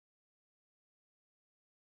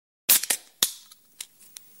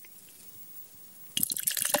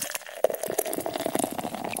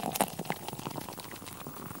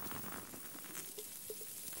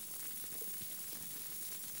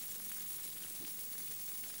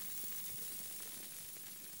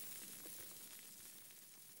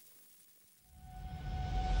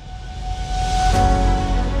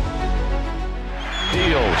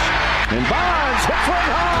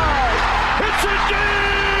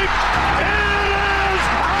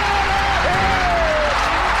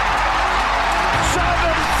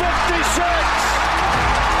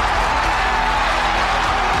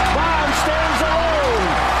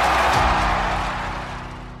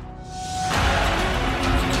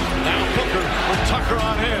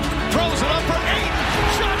throws it up for Ayton.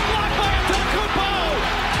 Shot blocked by Antetokounmpo.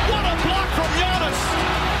 What a block from Giannis.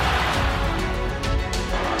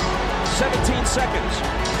 17 seconds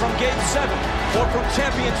from Game 7 or from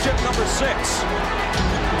championship number 6.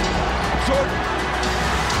 Jordan,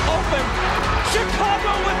 open.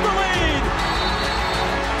 Chicago with the lead.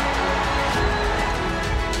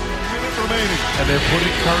 Minute remaining. And they're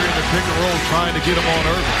putting Curry in the pick and roll, trying to get him on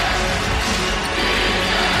Irving.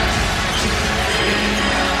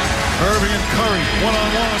 Irving and Curry,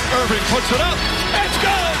 one-on-one. Irving puts it up. It's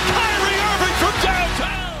good. Kyrie Irving from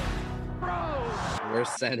downtown. We're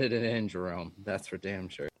sending it in, Jerome. That's for damn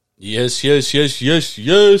sure. Yes.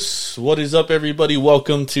 What is up, everybody?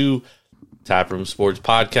 Welcome to Taproom Sports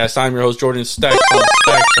Podcast. I'm your host, Jordan. Stacks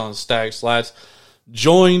on Stacks, lads.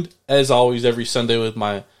 Joined, as always, every Sunday with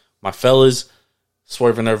my fellas,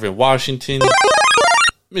 Swerving Irvin Washington,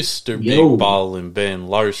 Mr. Big Ball and Ben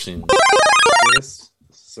Larson. Yes,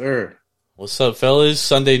 sir. What's up, fellas?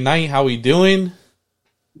 Sunday night, how we doing?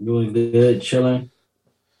 Doing good, chilling.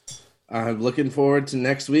 I'm looking forward to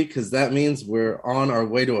next week because that means we're on our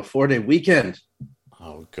way to a 4-day weekend.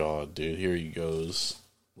 Oh God, dude, here he goes.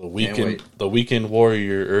 The weekend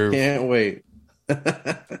warrior, Irv. Can't wait.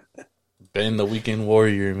 Ben, the weekend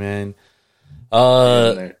warrior, man.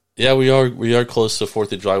 Yeah, we are close to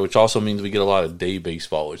 4th of July, which also means we get a lot of day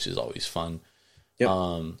baseball, which is always fun. Yep.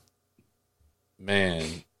 Man,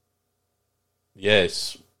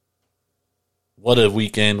 yes. What a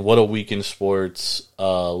weekend sports.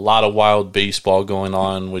 A lot of wild baseball going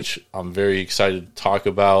on, which I'm very excited to talk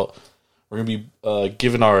about. We're going to be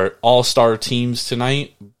giving our all-star teams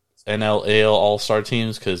tonight, NLAL all-star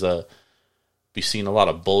teams, because be seeing a lot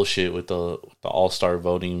of bullshit with the all-star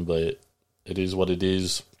voting, but it is what it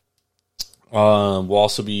is. We'll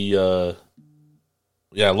also be, a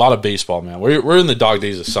lot of baseball, man. We're in the dog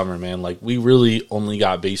days of summer, man. Like, we really only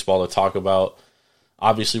got baseball to talk about.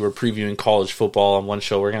 Obviously, we're previewing college football on one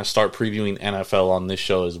show. We're going to start previewing NFL on this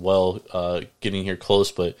show as well, getting here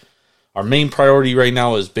close. But our main priority right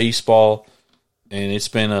now is baseball, and it's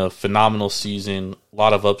been a phenomenal season, a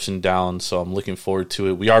lot of ups and downs, so I'm looking forward to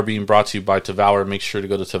it. We are being brought to you by Tavour. Make sure to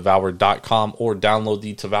go to Tavour.com or download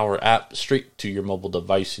the Tavour app straight to your mobile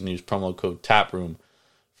device and use promo code TAPROOM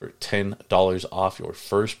for $10 off your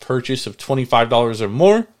first purchase of $25 or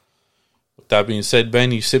more. With that being said,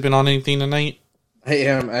 Ben, you sipping on anything tonight? I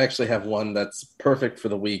am. I actually have one that's perfect for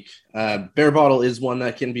the week. Bear Bottle is one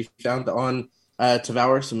that can be found on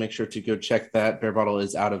Tavour, so make sure to go check that. Bear Bottle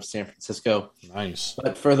is out of San Francisco. Nice.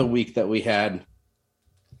 But for the week that we had,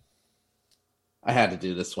 I had to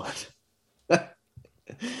do this one.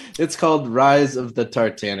 It's called Rise of the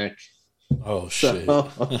Tartanic. Oh, shit.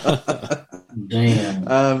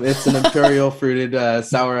 Damn. It's an imperial fruited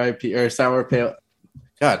sour IP or sour pale.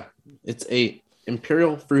 God, it's a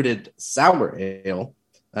imperial fruited sour ale.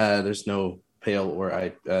 There's no pale or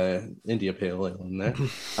India pale ale in there.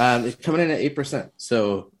 It's coming in at 8%.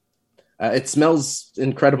 So it smells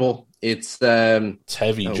incredible. It's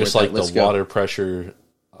heavy, just like the water pressure.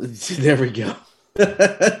 There we go.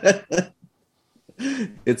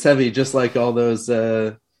 It's heavy, just like all those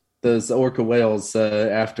orca whales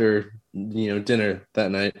after dinner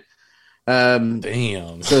that night.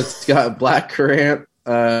 Damn. So it's got black currant,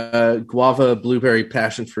 guava, blueberry,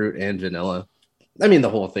 passion fruit, and vanilla. I mean, the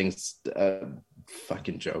whole thing's a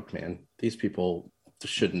fucking joke, man. These people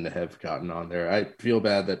shouldn't have gotten on there. I feel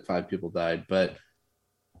bad that 5 people died, but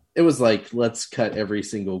it was like, let's cut every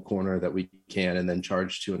single corner that we can and then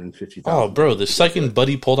charge $250,000. Oh, bro, the second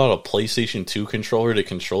Buddy pulled out a PlayStation 2 controller to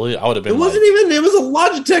control it, I would have been it was a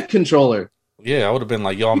Logitech controller. Yeah, I would have been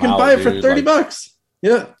like, yo, I'm you can out, buy it for dude. $30.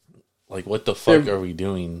 Yeah. Like, what the fuck are we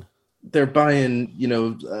doing? They're buying,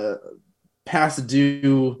 past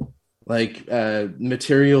due,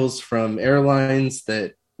 materials from airlines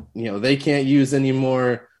that, they can't use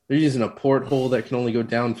anymore. They're using a porthole that can only go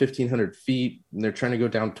down 1,500 feet, and they're trying to go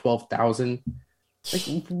down 12,000.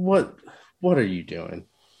 Like, what are you doing?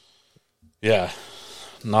 Yeah,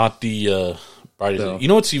 not the brightest. So,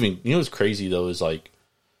 what's crazy though is like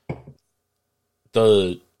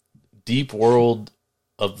the deep world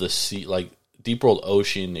of the sea, like deep world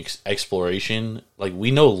ocean exploration. Like,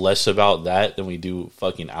 we know less about that than we do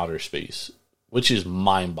fucking outer space, which is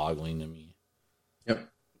mind boggling to me. Yep.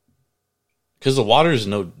 Because the water is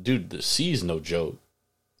the sea is no joke.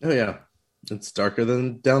 Oh yeah, it's darker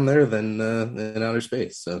than down there than in outer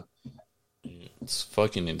space. So it's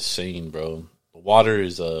fucking insane, bro. The water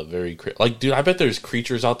is dude. I bet there's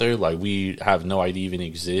creatures out there like we have no idea even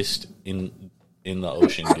exist in the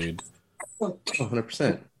ocean, dude.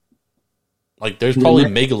 100%. Like, there's probably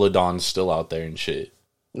megalodons still out there and shit.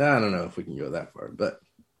 No, I don't know if we can go that far, but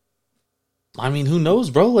I mean, who knows,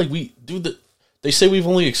 bro? Like they say we've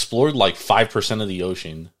only explored like 5% of the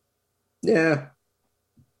ocean. Yeah.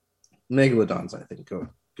 Megalodons, I think, go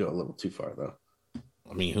a little too far though.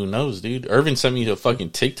 I mean, who knows, dude? Irvin sent me a fucking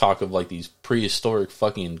TikTok of like these prehistoric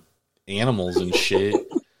fucking animals and shit.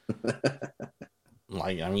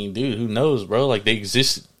 Like, I mean, dude, who knows, bro? Like, they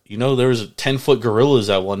exist. You know, there was 10-foot gorillas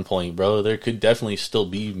at one point, bro. There could definitely still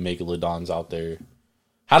be megalodons out there.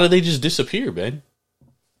 How did they just disappear, man?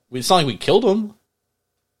 It's not like we killed them.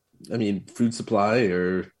 I mean, food supply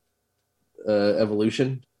or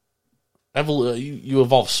evolution. You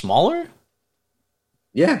evolve smaller?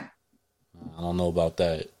 Yeah. I don't know about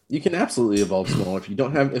that. You can absolutely evolve smaller.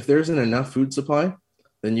 If there isn't enough food supply,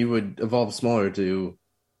 then you would evolve smaller to.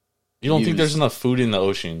 You don't think there's enough food in the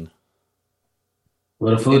ocean?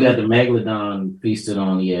 Well, the food that the megalodon feasted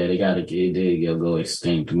on, yeah, they go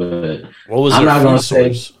extinct. But what was I'm their not food gonna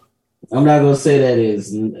source? I'm not gonna say that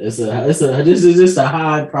this is just a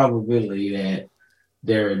high probability that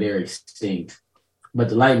they're extinct. But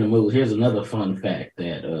to lighten the mood, here's another fun fact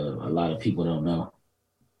that a lot of people don't know.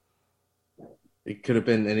 It could have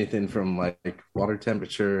been anything from like water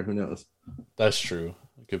temperature. Who knows? That's true.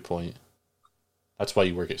 Good point. That's why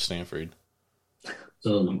you work at Stanford.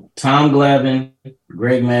 So Tom Glavine,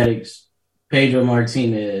 Greg Maddux, Pedro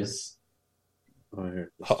Martinez. Hold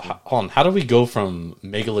on. How do we go from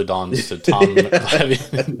megalodons to Tom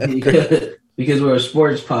Glavine? Because we're a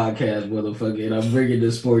sports podcast, motherfucker, and I'm bringing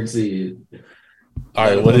the sports in. All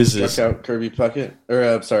right, what is this? Out Kirby Puckett,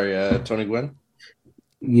 or Tony Gwynn.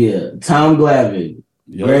 Yeah, Tom Glavine,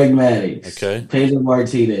 Greg Maddux, okay, Pedro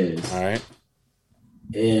Martinez. All right,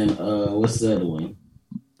 and what's the other one?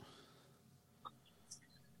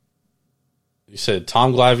 You said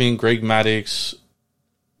Tom Glavine, Greg Maddux.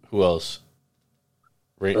 Who else?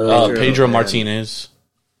 Pedro Martinez.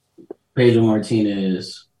 Pedro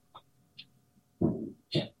Martinez.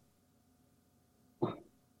 Yeah.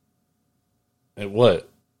 And what?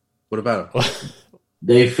 What about him?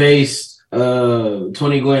 They faced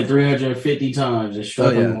Tony Gwynn 350 times and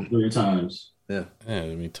struck him 3 times. Yeah. Yeah,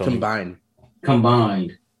 I mean,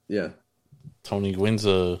 Combined. Yeah. Tony Gwynn's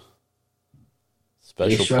a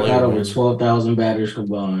They special struck player. out over 12,000 batters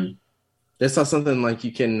combined. They saw something like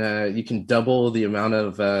you can double the amount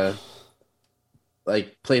of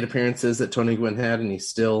like plate appearances that Tony Gwynn had, and he's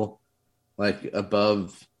still like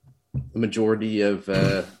above the majority of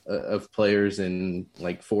players in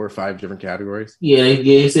like 4 or 5 different categories. Yeah,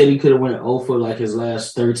 they said he could have went 0 for like his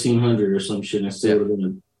last 1,300 or some shit and still would have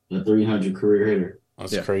been a 300 career hitter.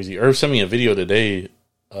 That's crazy. Irv sent me a video today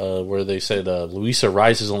where they said Luis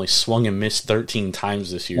Arraez has only swung and missed 13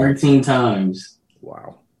 times this year. 13 times.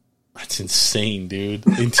 Wow. That's insane, dude.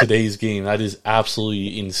 In today's game, that is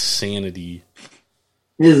absolutely insanity.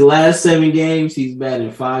 His last 7 games, he's batting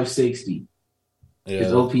 .560. Yeah.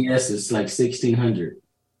 His OPS is like 1,600.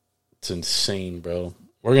 It's insane, bro.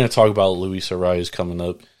 We're going to talk about Luis Arraez coming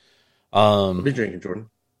up. What are you drinking, Jordan?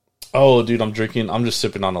 Oh, dude, I'm drinking. I'm just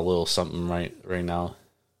sipping on a little something right now.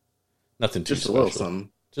 Nothing too special. A little something.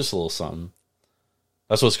 Just a little something.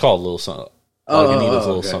 That's what it's called, a little something. Lagunitas,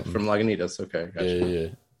 little something. From Lagunitas, okay. Gotcha. Yeah.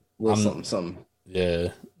 Little something. Yeah,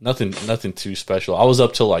 nothing too special. I was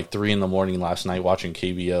up till like 3 a.m. last night watching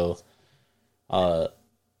KBO. Yeah,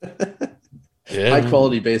 high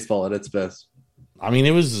quality baseball at its best. I mean,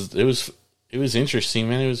 it was interesting,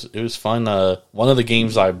 man. It was fun. One of the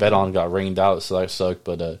games I bet on got rained out, so that sucked.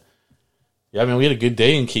 But yeah, I mean, we had a good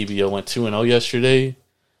day in KBO. Went 2-0 yesterday.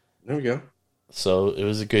 There we go. So it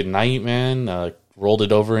was a good night, man. Rolled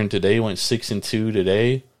it over in today. Went 6-2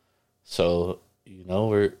 today. So you know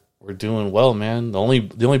we're doing well, man. The only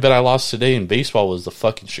bet I lost today in baseball was the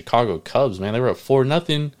fucking Chicago Cubs, man. They were up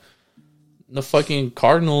 4-0. The fucking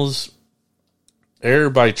Cardinals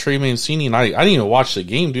error by Trey Mancini, and I didn't even watch the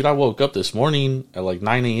game, dude. I woke up this morning at like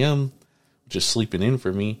 9 a.m., just sleeping in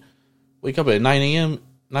for me. Wake up at 9 a.m.,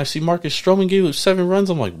 and I see Marcus Stroman gave up 7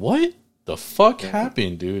 runs. I'm like, what the fuck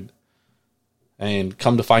happened, dude? And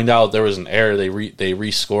come to find out, there was an error. They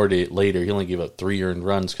rescored it later. He only gave up 3 earned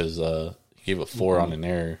runs because he gave up 4 on an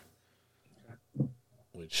error,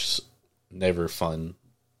 which is never fun.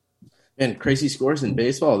 And crazy scores in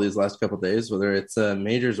baseball these last couple of days, whether it's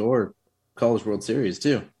majors or College World Series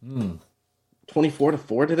too.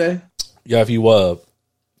 24-4 today. Yeah, if you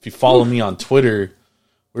follow me on Twitter,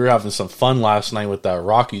 we were having some fun last night with that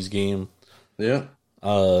Rockies game. Yeah.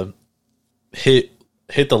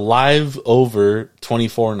 Hit the live over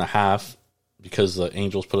 24.5 because the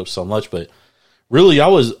Angels put up so much, but really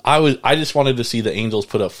I just wanted to see the Angels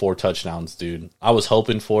put up 4 touchdowns, dude. I was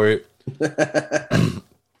hoping for it.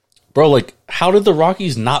 Bro, like, how did the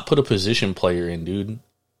Rockies not put a position player in, dude?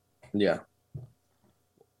 Yeah.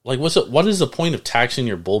 Like, what is the point of taxing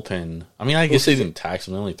your bullpen? I mean, I guess they didn't tax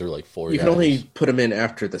them. They only threw like 4 You guys. can only put them in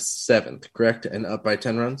after the 7th, correct? And up by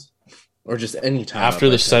 10 runs? Or just any time after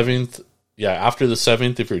the 7th. Yeah, after the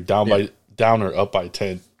 7th, if you're down or up by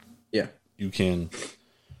 10, Yeah. you can.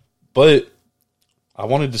 But I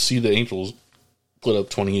wanted to see the Angels put up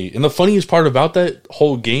 28. And the funniest part about that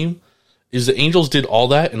whole game is the Angels did all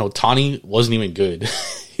that, and Ohtani wasn't even good.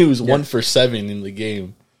 He was 1 for 7 in the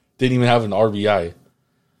game. Didn't even have an RBI,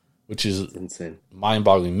 which is insane,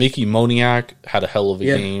 mind-boggling. Mickey Moniak had a hell of a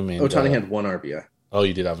game. And Ohtani had 1 RBI. Oh,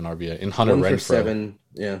 you did have an RBI. And Hunter 1 Renfroe. for 7,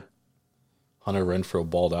 yeah. Hunter Renfroe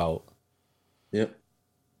balled out. Yep.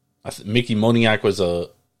 Mickey Moniak was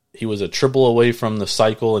a triple away from the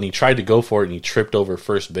cycle, and he tried to go for it, and he tripped over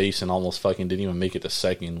first base and almost fucking didn't even make it to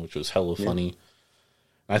second, which was hella funny.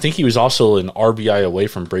 And I think he was also an RBI away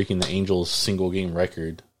from breaking the Angels' single-game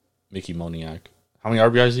record, Mickey Moniak. How many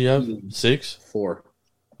RBIs do you have? 6? 4.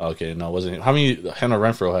 Okay, no, it wasn't. How many Hunter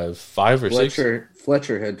Renfroe have? 5 or 6?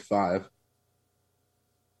 Fletcher had 5.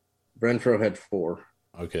 Renfroe had 4.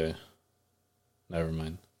 Okay. Never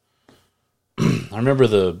mind. I remember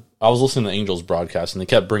I was listening to Angels broadcast, and they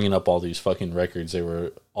kept bringing up all these fucking records they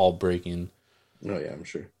were all breaking. Oh, yeah, I'm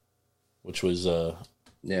sure. Which was...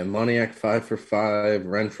 Yeah, Moniak 5 for 5,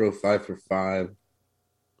 Renfroe 5 for 5.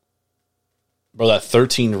 Bro, that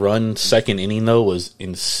 13-run second inning, though, was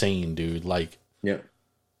insane, dude. Like... Yeah.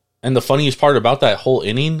 And the funniest part about that whole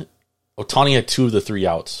inning, Ohtani had 2 of the 3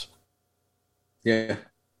 outs. Yeah.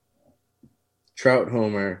 Trout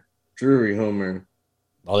homer, Drury homer.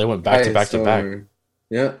 Oh, they went back to back to back.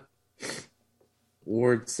 Yeah.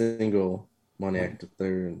 Ward single, Moniak to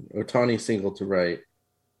third. Ohtani single to right.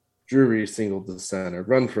 Drury single to center.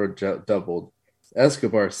 Renfroe doubled.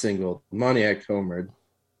 Escobar singled. Moniak homered.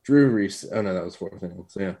 Drury. Oh, no, that was 4th inning.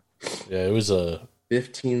 So, yeah. Yeah, it was a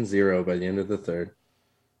 15-0 by the end of the 3rd.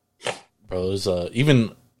 Bro, it was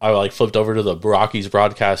even I like flipped over to the Rockies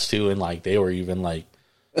broadcast too, and like they were even like,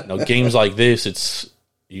 games like this, it's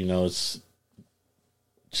it's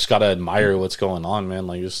just gotta admire what's going on, man.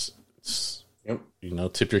 Like it's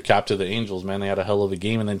Yep. tip your cap to the Angels, man. They had a hell of a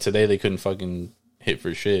game, and then today they couldn't fucking hit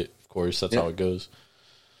for shit. Of course, that's how it goes.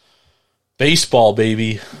 Baseball,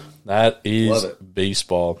 baby. That is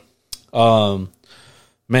baseball. Man,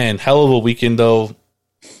 hell of a weekend though.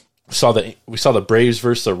 We saw the Braves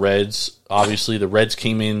versus the Reds. Obviously, the Reds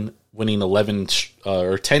came in winning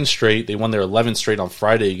 10 straight. They won their 11th straight on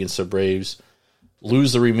Friday against the Braves.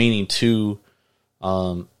 Lose the remaining 2.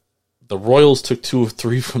 The Royals took 2 of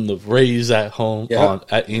 3 from the Rays at home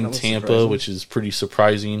in Tampa, surprising. Which is pretty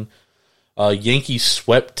surprising. Yankees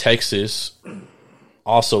swept Texas,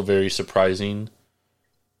 also very surprising.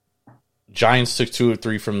 Giants took 2 of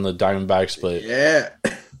 3 from the Diamondbacks,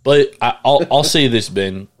 but I'll say this,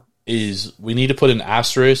 Ben. Is we need to put an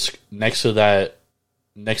asterisk next to that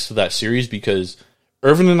series because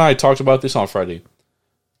Irvin and I talked about this on Friday.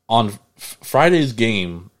 On Friday's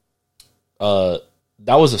game, that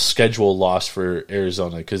was a schedule loss for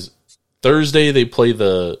Arizona because Thursday they played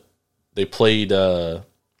who'd they play on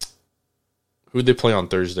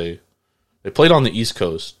Thursday? They played on the East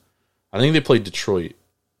Coast. I think they played Detroit.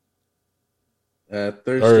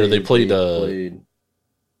 Thursday or they played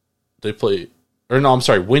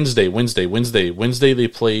Wednesday. Wednesday they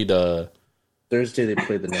played Thursday they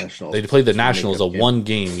played the Nationals. They played the Nationals, a 1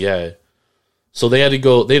 game, yeah. So they had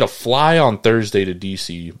to fly on Thursday to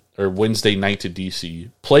DC or Wednesday night to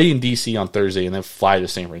DC, play in DC on Thursday, and then fly to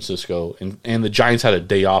San Francisco. And the Giants had a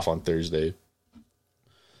day off on Thursday.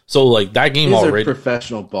 So like that game These already are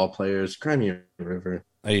professional ball players. Crimea River.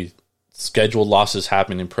 Hey, scheduled losses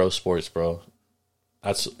happen in pro sports, bro.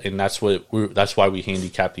 That's why we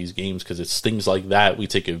handicap these games because it's things like that we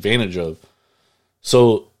take advantage of.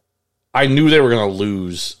 So I knew they were going to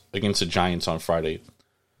lose against the Giants on Friday.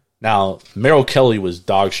 Now Merrill Kelly was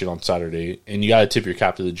dog shit on Saturday, and you got to tip your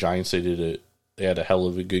cap to the Giants. They had a hell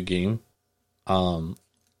of a good game. But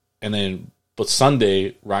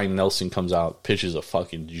Sunday Ryan Nelson comes out, pitches a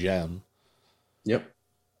fucking gem. Yep.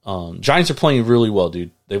 Giants are playing really well, dude.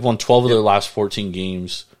 They've won 12 of their last 14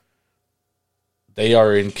 games. They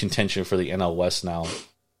are in contention for the NL West now.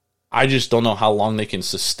 I just don't know how long they can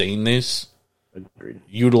sustain this,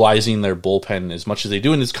 utilizing their bullpen as much as they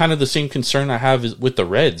do. And it's kind of the same concern I have with the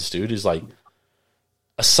Reds, dude. Is like,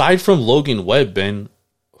 aside from Logan Webb, Ben,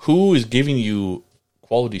 who is giving you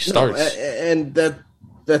quality starts? And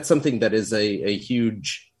that's something that is a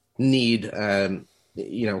huge need,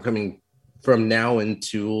 coming from now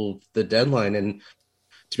until the deadline. And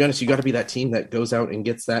to be honest, you got to be that team that goes out and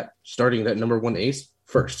gets that starting that number 1 ace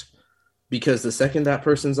first, because the second that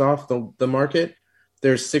person's off the market,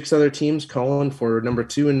 there's 6 other teams calling for number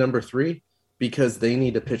 2 and number 3 because they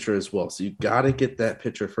need a pitcher as well. So you got to get that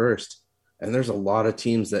pitcher first. And there's a lot of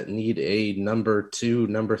teams that need a number 2,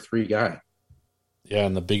 number 3 guy. Yeah,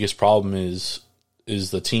 and the biggest problem is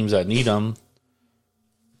the teams that need them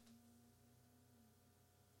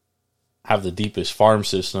have the deepest farm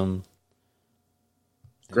system.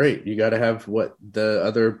 Great. You got to have what the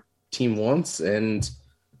other team wants, and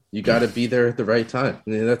you got to be there at the right time. I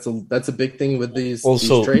mean, that's a big thing with these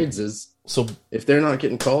trades is if they're not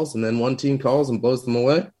getting calls and then one team calls and blows them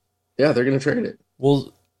away, yeah, they're going to trade it.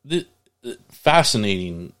 Well,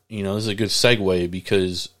 fascinating. This is a good segue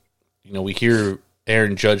because, we hear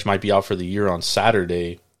Aaron Judge might be out for the year on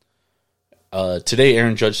Saturday. Today,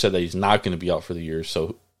 Aaron Judge said that he's not going to be out for the year,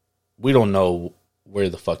 so we don't know where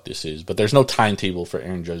the fuck this is. But there's no timetable for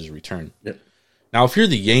Aaron Judge's return. Yep. Now, if you're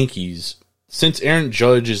the Yankees, since Aaron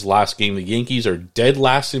Judge's last game, the Yankees are dead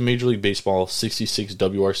last in Major League Baseball, 66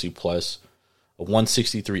 WRC plus, a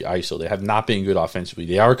 163 ISO. They have not been good offensively.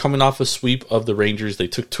 They are coming off a sweep of the Rangers. They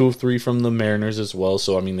took 2 of 3 from the Mariners as well.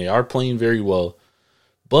 So, they are playing very well.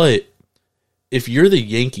 But if you're the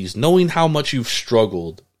Yankees, knowing how much you've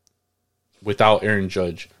struggled without Aaron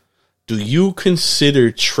Judge, do you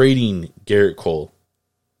consider trading Garrett Cole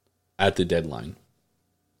at the deadline?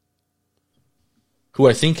 Who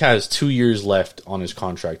I think has 2 years left on his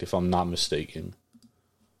contract, if I'm not mistaken.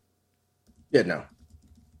 Yeah, no.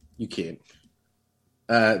 You can't.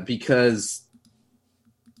 Because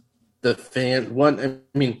the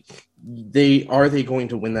are they going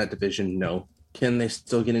to win that division? No. Can they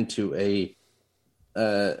still get into a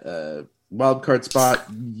wild card spot?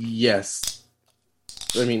 Yes.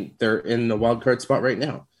 They're in the wild card spot right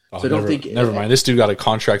now. So never mind. This dude got a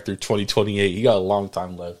contract through 2028. He got a long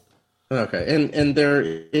time left. Okay, and they're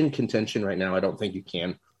in contention right now. I don't think you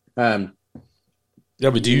can. Yeah,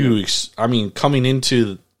 but do you? Coming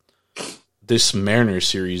into this Mariners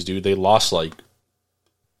series, dude, they lost like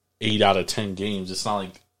 8 out of 10 games. It's not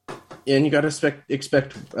like. And you got to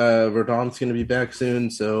expect Rodon's going to be back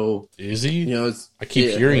soon. So is he? I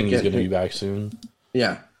keep hearing he's going to be back soon.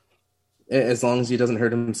 Yeah, as long as he doesn't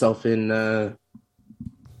hurt himself in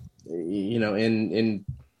in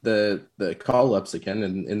the call ups again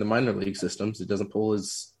in the minor league systems. It doesn't pull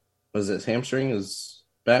his hamstring, his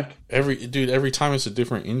back. Every time it's a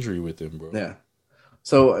different injury with him, bro. Yeah.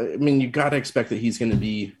 So you got to expect that he's going to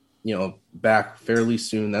be back fairly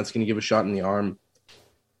soon. That's going to give a shot in the arm.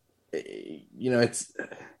 It's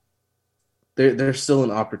there's still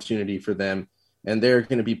an opportunity for them, and they're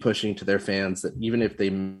going to be pushing to their fans that even if they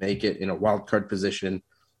make it in a wild card position,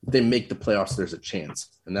 if they make the playoffs, there's a chance,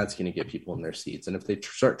 and that's going to get people in their seats. And if they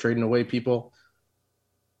start trading away people,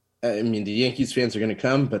 the Yankees fans are going to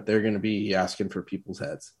come, but they're going to be asking for people's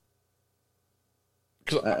heads.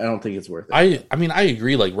 I don't think it's worth it. I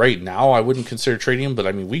agree. Like right now, I wouldn't consider trading him,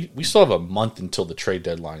 but we still have a month until the trade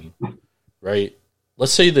deadline, right?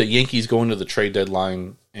 Let's say the Yankees go into the trade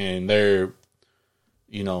deadline and they're,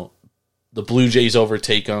 the Blue Jays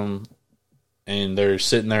overtake them, and they're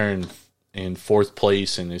sitting there in 4th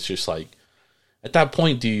place, and it's just like, at that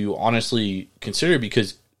point, do you honestly consider it?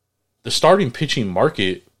 Because the starting pitching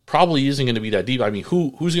market probably isn't going to be that deep.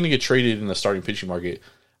 Who's going to get traded in the starting pitching market?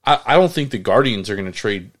 I don't think the Guardians are going to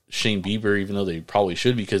trade Shane Bieber, even though they probably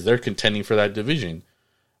should, because they're contending for that division.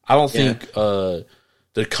 I don't think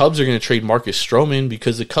the Cubs are going to trade Marcus Stroman,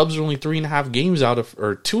 because the Cubs are only 3.5 games out of,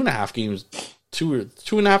 or 2.5 games,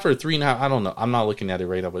 2.5 or 3.5. I don't know. I'm not looking at it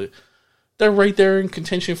right now, but they're right there in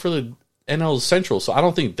contention for the NL Central. So I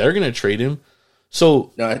don't think they're going to trade him.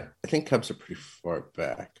 So no, I think Cubs are pretty far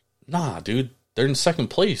back. Nah, dude, they're in 2nd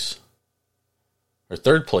place or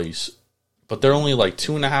 3rd place. But they're only like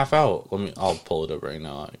 2.5 out. I'll pull it up right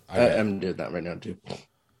now. I'm doing that right now too.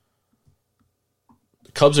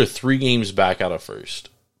 The Cubs are 3 games back out of first,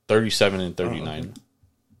 37 and 39.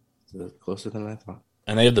 So closer than I thought.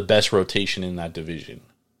 And they have the best rotation in that division.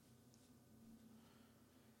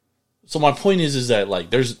 So my point is that like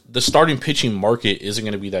there's the starting pitching market isn't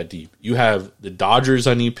going to be that deep. You have the Dodgers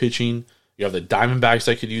that need pitching. You have the Diamondbacks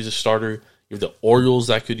that could use a starter. You have the Orioles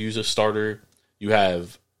that could use a starter. You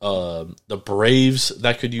have the Braves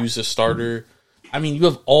that could use a starter. You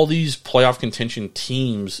have all these playoff contention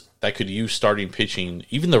teams that could use starting pitching.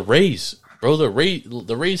 Even the Rays, bro. The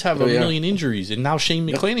Rays have a million injuries, and now Shane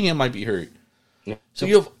McClanahan might be hurt. So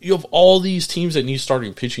you have all these teams that need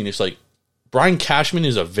starting pitching. It's like Brian Cashman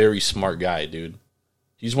is a very smart guy, dude.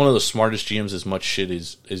 He's one of the smartest GMs. As much shit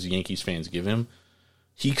as Yankees fans give him,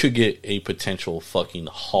 he could get a potential fucking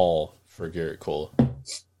haul for Garrett Cole.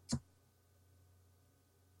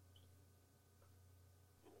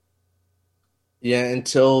 Yeah,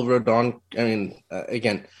 until Rodon. I mean,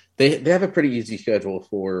 again, they have a pretty easy schedule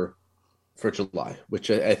for July, which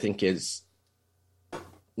I think is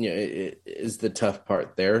is the tough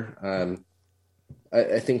part there.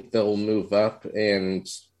 I think they'll move up and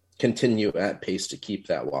continue at pace to keep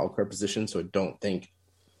that wild card position. So I don't think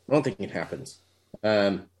it happens.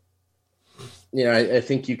 I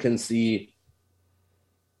think you can see.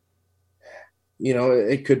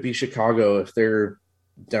 It could be Chicago if they're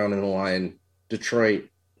down in the line. Detroit,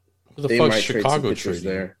 Who the they fuck's might Chicago trade some pitchers trading?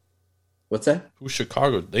 there. What's that? Who's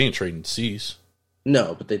Chicago? They ain't trading Cease.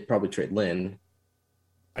 No, but they'd probably trade Lynn.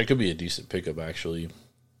 I could be a decent pickup, actually.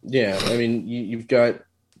 Yeah, I mean, you've got,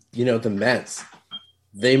 the Mets.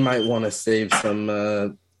 They might want to save some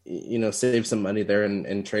money there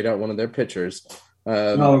and trade out one of their pitchers.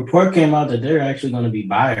 A report came out that they're actually going to be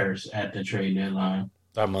buyers at the trade deadline.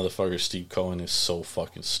 That motherfucker Steve Cohen is so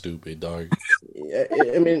fucking stupid, dog.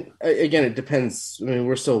 I mean, again, it depends. I mean,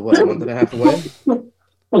 we're still, a month and a half away?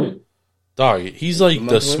 Dog, he's like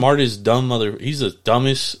the smartest dumb mother. He's the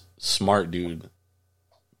dumbest smart dude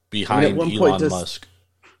behind Elon Musk.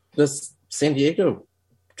 Does San Diego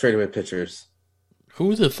trade away pitchers?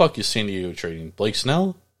 Who the fuck is San Diego trading? Blake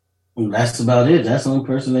Snell? That's about it. That's the only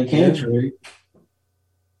person they can trade.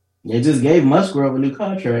 They just gave Musgrove a new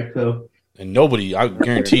contract, though. And nobody, I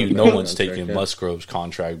guarantee you, no one's taking Musgrove's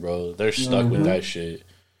contract, bro. They're stuck with that shit.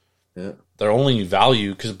 Yeah. Their only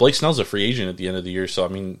value, because Blake Snell's a free agent at the end of the year, so I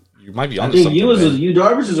mean, you might be on something. Yu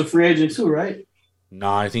Darvish is a free agent too, right?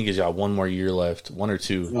 Nah, I think he's got one more year left, 1 or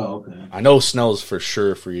 2. Oh, okay. I know Snell's for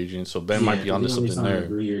sure a free agent, so Ben might be onto something there. A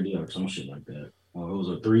 3-year deal or some shit like that. Oh, it was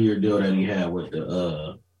a 3-year deal that he had with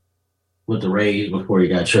the Rays before he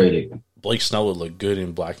got traded. Blake Snell would look good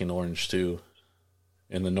in black and orange too,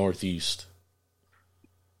 in the Northeast.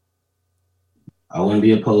 I wouldn't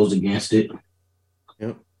be opposed against it.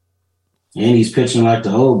 Yep. And he's pitching like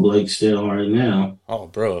the old Blake still right now. Oh,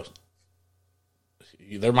 bro.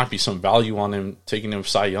 There might be some value on him taking him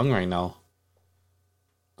Cy Young right now.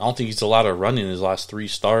 I don't think he's allowed to run in his last 3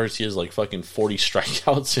 starts. He has like fucking 40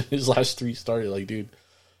 strikeouts in his last 3 starts. Like, dude,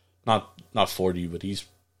 not 40, but he's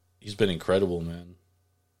been incredible, man.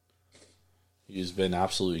 He's been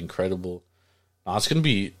absolutely incredible. Now, it's gonna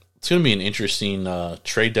be an interesting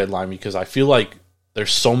trade deadline because I feel like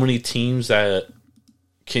there's so many teams that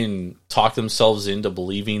can talk themselves into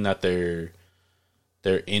believing that they're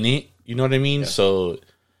in it. You know what I mean? Yeah. So,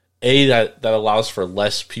 A, that allows for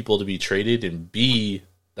less people to be traded, and B,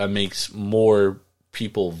 that makes more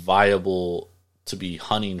people viable to be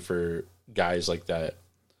hunting for guys like that.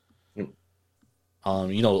 Yep.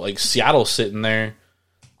 Like Seattle sitting there.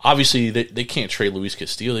 Obviously, they can't trade Luis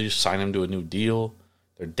Castillo. They just sign him to a new deal.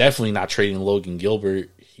 They're definitely not trading Logan Gilbert.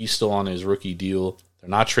 He's still on his rookie deal. They're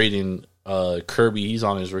not trading Kirby. He's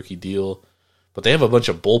on his rookie deal. But they have a bunch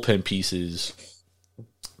of bullpen pieces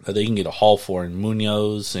that they can get a haul for, and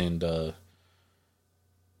Munoz and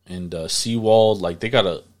Seawald. Like, they got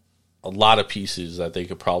a lot of pieces that they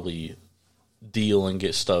could probably deal and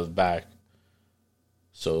get stuff back.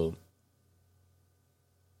 So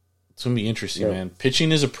it's going to be interesting, man.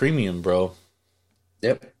 Pitching is a premium, bro.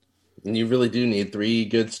 Yep. And you really do need 3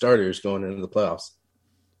 good starters going into the playoffs.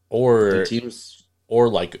 Or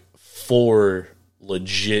 4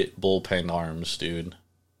 legit bullpen arms, dude.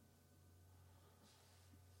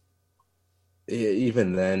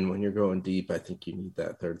 Even then, when you're going deep, I think you need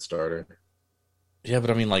that 3rd starter. Yeah, but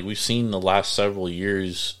I mean, like, we've seen the last several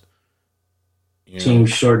years, teams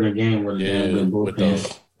shorten the game with a good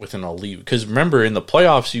bullpen. With an elite. Because remember, in the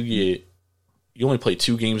playoffs, you only play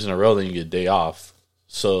 2 games in a row, then you get a day off.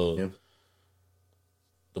 So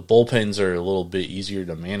the bullpens are a little bit easier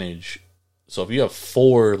to manage. So if you have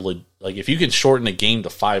 4, like, if you can shorten a game to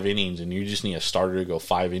 5 innings and you just need a starter to go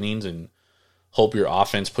 5 innings and hope your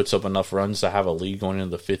offense puts up enough runs to have a lead going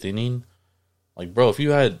into the 5th inning, like, bro, if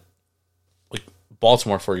you had, like,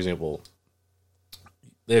 Baltimore, for example,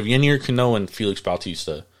 they have Yennier Cano and Felix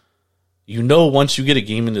Bautista. Once you get a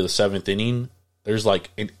game into the 7th inning, there's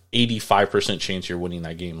like an 85% chance you're winning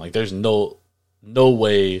that game. Like, there's no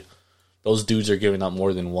way those dudes are giving up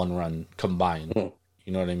more than 1 run combined.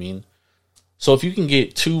 You know what I mean? So if you can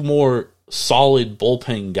get 2 more solid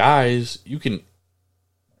bullpen guys, you can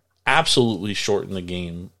absolutely shorten the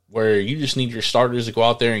game, where you just need your starters to go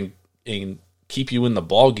out there and keep you in the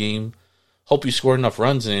ball game, hope you score enough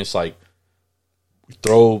runs, and it's like,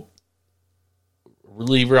 throw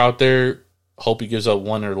reliever out there, hope he gives up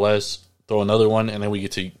 1 or less, throw another one, and then we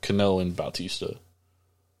get to Cano and Bautista.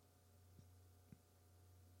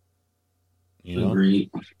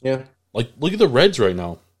 Agreed. Yeah. Like, look at the Reds right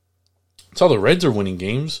now. That's how the Reds are winning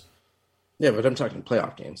games. Yeah, but I'm talking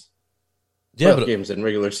playoff games. Yeah, Playoff but games and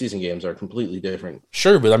regular season games are completely different.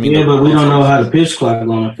 sure, but I mean, Yeah, but we don't know how the pitch clock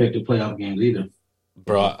going to affect the playoff games either.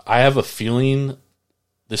 bro, I have a feeling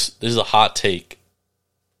this is a hot take.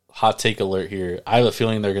 Hot take alert here. I have a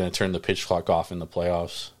feeling they're going to turn the pitch clock off in the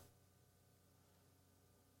playoffs.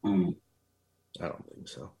 Mm. I don't think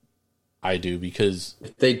so. I do because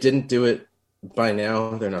If they didn't do it by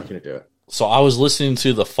now, they're not going to do it. so I was listening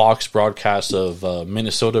to the Fox broadcast of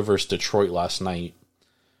Minnesota versus Detroit last night,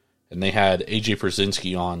 and they had AJ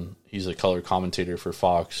Przinsky on. He's a color commentator for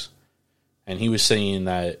Fox, and he was saying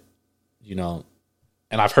that, you know,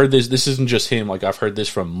 and I've heard this. This isn't just him. Like I've heard this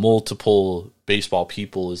from multiple baseball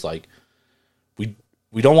people. Is like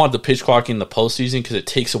we don't want the pitch clock in the postseason because it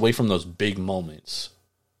takes away from those big moments.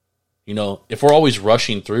 You know, if we're always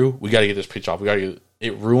rushing through, we got to get this pitch off.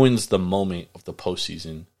 It ruins the moment of the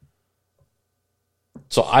postseason.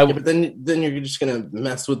 So but then you're just going to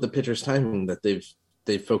mess with the pitcher's timing that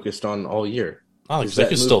they've focused on all year. they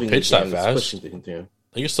can still pitch that fast. They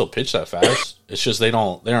They can still pitch that fast. It's just they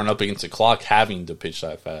aren't up against the clock having to pitch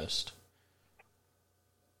that fast.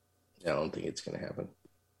 I don't think it's going to happen.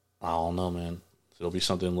 I don't know, man. It'll be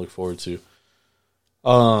something to look forward to.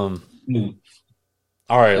 All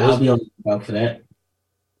right, I'll be on the lookout for that.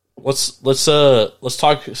 let's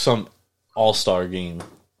talk some All-Star game.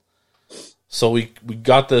 So we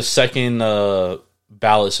got the second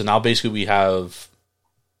ballot. So now basically we have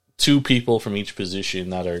 2 people from each position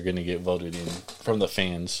that are going to get voted in from the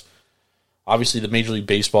fans. Obviously, the Major League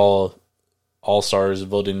Baseball All-Stars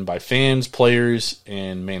voted in by fans, players,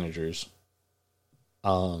 and managers.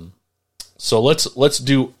 So let's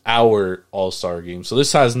do our All-Star game. So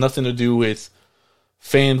this has nothing to do with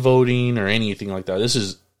fan voting or anything like that. This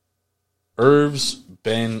is Irv's,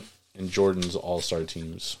 Ben, and Jordan's All-Star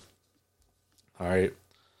teams. All right.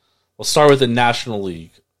 We'll start with the National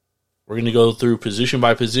League. We're going to go through position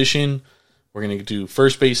by position. We're going to do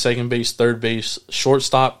first base, second base, third base,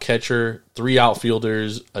 shortstop, catcher, 3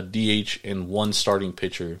 outfielders, a DH, and 1 starting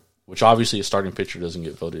pitcher, which obviously a starting pitcher doesn't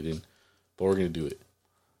get voted in, but we're going to do it.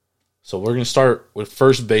 So we're going to start with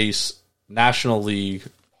first base, National League.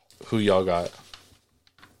 Who y'all got?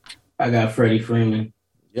 I got Freddie Freeman.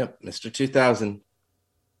 Yep, Mr. 2000.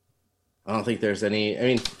 I don't think there's any. I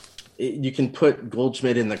mean, you can put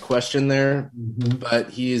Goldschmidt in the question there, but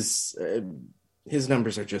his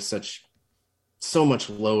numbers are just so much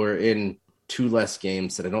lower in 2 less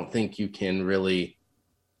games that I don't think you can really,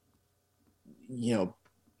 I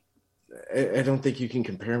don't think you can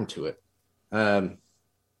compare him to it.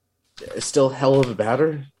 Still hell of a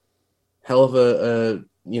batter, hell of a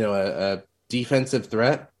defensive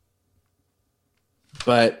threat,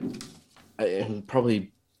 but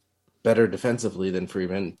probably better defensively than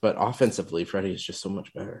Freeman, but offensively, Freddie is just so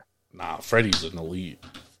much better. Nah, Freddie's an elite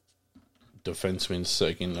defenseman,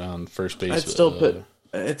 second on first base. I'd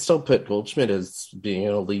still put Goldschmidt as being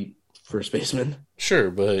an elite first baseman. Sure,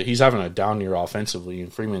 but he's having a down year offensively,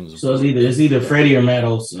 and Freeman's. So it's either Freddie or Matt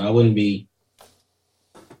Olson. I wouldn't be.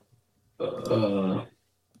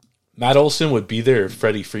 Matt Olson would be there if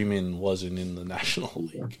Freddie Freeman wasn't in the National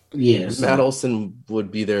League. Yes, Matt Olson would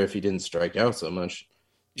be there if he didn't strike out so much.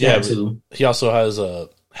 Yeah, too. He also has a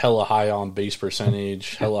hella high on base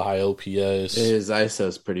percentage, hella high OPS. His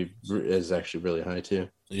ISO is actually really high too.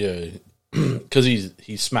 Yeah, because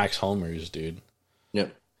he smacks homers, dude.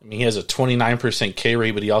 Yep. I mean, he has a 29% K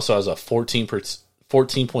rate, but he also has a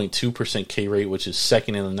 14.2% K rate, which is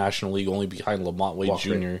second in the National League, only behind Lamont Wade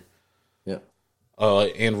Jr. Yep.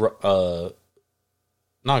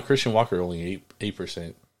 Not Christian Walker, only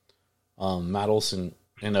 8%. Matt Olson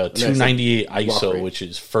and a 298 ISO, which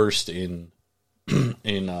is first in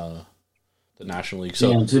the National League.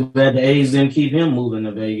 So too bad the A's didn't keep him moving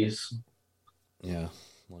to Vegas. Yeah.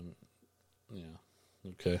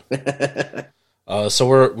 Okay.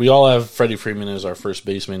 So we all have Freddie Freeman as our first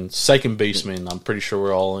baseman. Second baseman, I'm pretty sure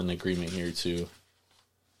we're all in agreement here too.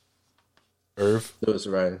 Irv? Those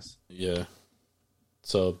rise. Yeah.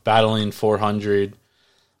 So battling 400.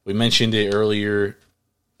 We mentioned it earlier.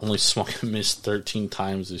 Only Smolka missed 13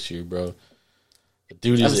 times this year, bro. The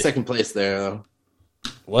dude is second place there, though.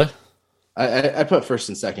 What? I put first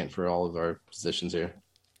and second for all of our positions here.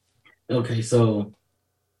 Okay, so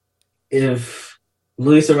if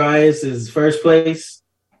Luis Arias is first place,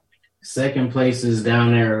 second place is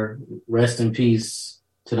down there. Rest in peace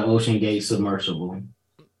to the Ocean Gate submersible.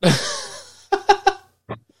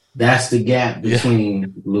 That's the gap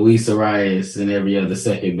between Luis Arias and every other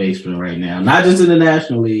second baseman right now. Not just in the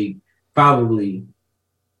National League, probably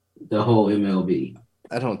the whole MLB.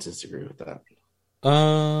 I don't disagree with that.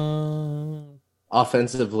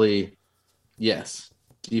 Offensively, yes.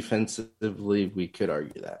 Defensively, we could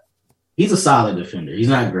argue that. He's a solid defender. He's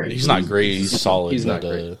not great. He's not great. He's solid. He's not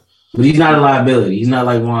great. But he's not a liability. He's not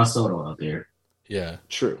like Juan Soto out there. Yeah.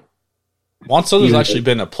 True. Juan Soto's actually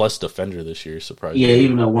been a plus defender this year, surprisingly. Yeah,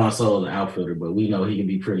 even though Juan Soto's an outfielder, but we know he can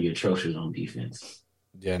be pretty atrocious on defense.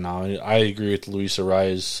 Yeah, no, I agree with Luis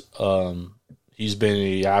Ariz. He's been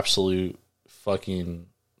an absolute fucking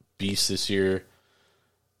beast this year.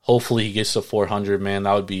 Hopefully he gets to 400, man.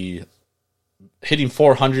 That would be hitting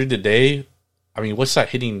 400 today. I mean, what's that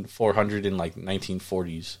hitting 400 in like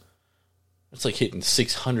 1940s? It's like hitting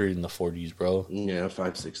 600 in the 40s, bro. Yeah,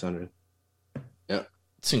 500-600. Yeah,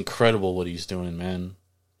 it's incredible what he's doing, man.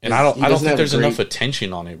 And I don't think there's enough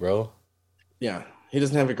attention on it, bro. Yeah, he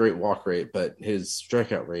doesn't have a great walk rate, but his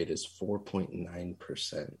strikeout rate is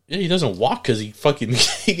 4.9%. Yeah, he doesn't walk because he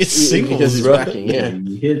gets singles, because he's bro. whacking, yeah,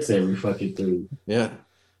 He hits every fucking thing. Yeah.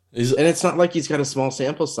 And it's not like he's got a small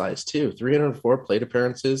sample size, too. 304 plate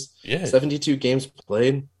appearances, 72 games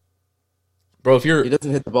played. Bro, he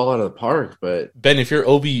doesn't hit the ball out of the park, but Ben, if your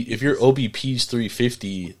OBP's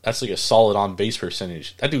 350, that's like a solid on base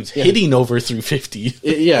percentage. That dude's hitting over 350.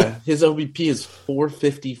 His OBP is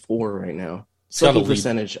 454 right now. Slugging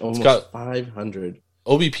percentage almost 500.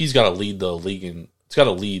 OBP's got to lead the league, and it's got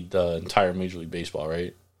to lead the entire Major League Baseball,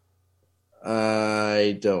 right?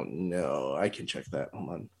 I don't know. I can check that. Hold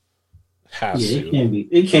on.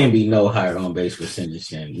 It can't be no higher on base percentage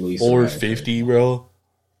than Luis 450, bro.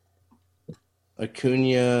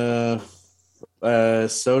 Acuna,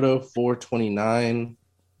 Soto 429.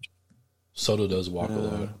 Soto does walk a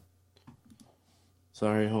lot.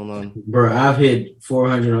 Sorry, hold on. Bro, I've hit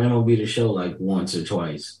 400 on MLB The Show like once or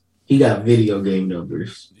twice. He got video game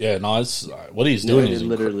numbers. Yeah, no, it's what he's doing is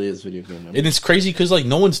literally his video game numbers. And it's crazy because like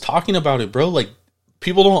no one's talking about it, bro. Like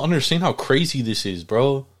people don't understand how crazy this is,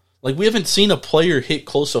 bro. Like we haven't seen a player hit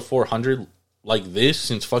close to 400 like this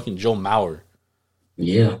since fucking Joe Mauer.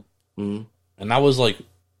 Yeah. Mm-hmm. And that was like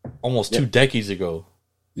almost 2 decades ago.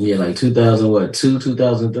 Yeah, like 2002,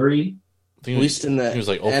 2003? At least in that he was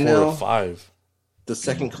like 04 NL, or 05. The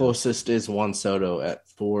second closest is Juan Soto at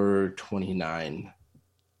 429.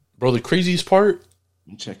 Bro, the craziest part,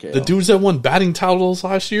 check it the out. dudes that won batting titles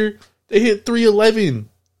last year, they hit 311.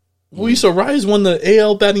 Luis Ariz won the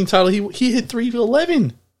AL batting title. He hit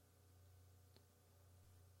 311.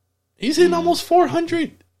 He's hitting almost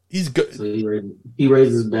 400. He's good. So he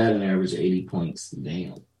raises batting average 80 points.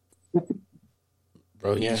 Damn.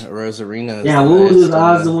 Bro, Rosarina. Yeah, what was his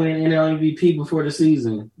odds of winning NL MVP before the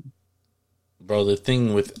season? Bro, the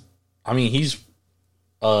thing with, I mean, he's,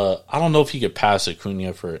 I don't know if he could pass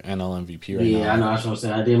Acuna for NL MVP right now. Yeah, I know. That's what I'm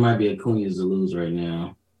saying. There might be Acuna's to lose right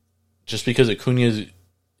now. Just because Acuna's,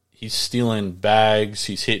 he's stealing bags,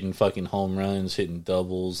 he's hitting fucking home runs, hitting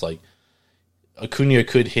doubles. Like, Acuna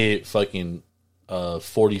could hit fucking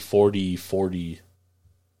 40-40-40.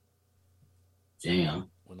 Damn.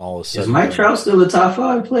 When all is said. Is Mike Trout still a top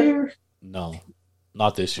 5 player? No,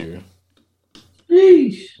 not this year.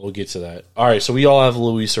 Sheesh. We'll get to that. All right, so we all have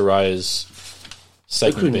Luis Ariz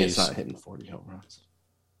second base. Not hitting 40 home runs.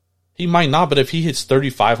 He might not, but if he hits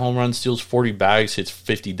 35 home runs, steals 40 bags, hits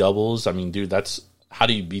 50 doubles, I mean, dude, that's how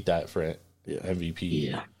do you beat that for MVP?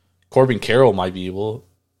 Yeah. Corbin Carroll might be able.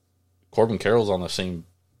 Corbin Carroll's on the same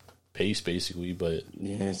pace basically, but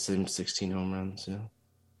yeah, same 16 home runs. Yeah,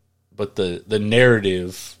 but the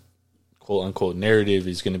narrative, quote unquote narrative,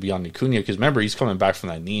 is going to be on Acuna because remember he's coming back from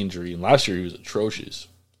that knee injury, and last year he was atrocious.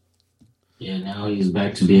 Yeah, now he's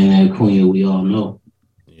back to being that Acuna we all know.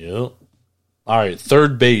 Yep. All right,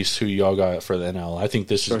 third base. Who y'all got for the NL? I think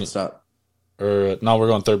this is shortstop. No, we're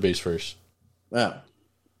going third base first. Oh,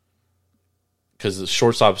 because the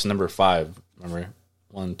shortstop's number 5. Remember,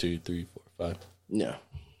 1, 2, 3, 4, 5. Yeah.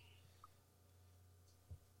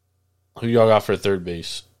 Who y'all got for third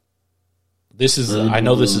base? This is. I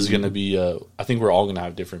know this is going to be. I think we're all going to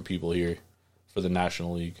have different people here for the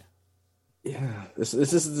National League. Yeah, this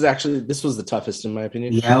is actually this was the toughest in my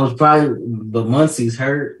opinion. Yeah, it was probably, but Muncy's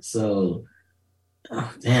hurt, so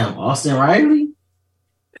damn, Austin Riley.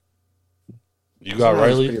 You got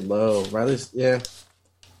Riley? Pretty low. Riley's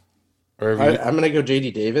Or I'm gonna go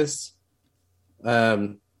JD Davis.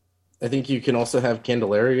 I think you can also have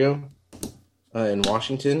Candelario in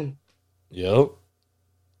Washington. Yep.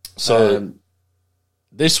 So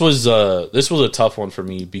this was a tough one for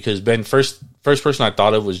me because Ben first person I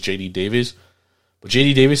thought of was JD Davis, but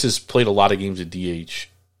JD Davis has played a lot of games at DH.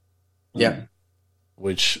 Yeah,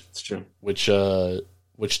 which it's true. Which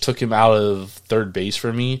took him out of third base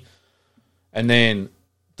for me, and then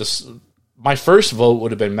my first vote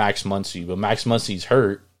would have been Max Muncy, but Max Muncy's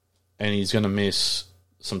hurt and he's gonna miss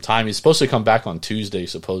some time. He's supposed to come back on Tuesday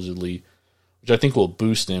supposedly, which I think will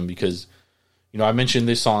boost him because I mentioned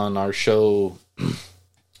this on our show. I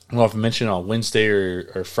don't know if I mentioned it on Wednesday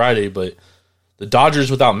or Friday, but the Dodgers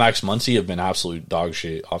without Max Muncy have been absolute dog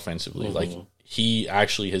shit offensively. Mm-hmm. Like, he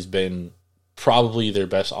actually has been probably their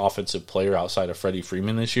best offensive player outside of Freddie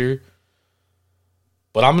Freeman this year.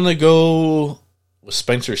 But I'm going to go with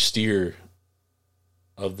Spencer Steer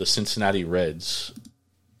of the Cincinnati Reds.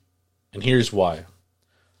 And here's why.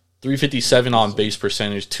 357 on base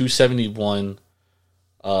percentage, 271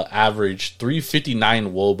 average,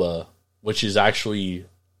 359 WOBA, which is actually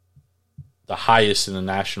the highest in the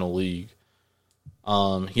National League.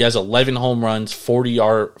 He has 11 home runs, 42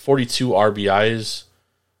 RBIs,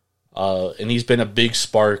 and he's been a big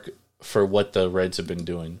spark for what the Reds have been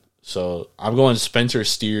doing. So I'm going Spencer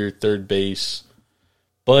Steer, third base.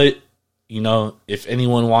 But, if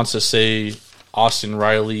anyone wants to say Austin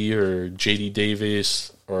Riley or JD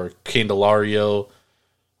Davis or Candelario,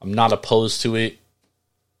 I'm not opposed to it.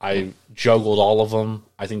 I juggled all of them.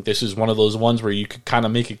 I think this is one of those ones where you could kind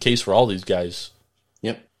of make a case for all these guys.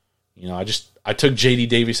 Yep. I took JD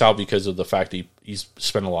Davis out because of the fact that he's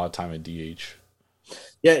spent a lot of time at DH.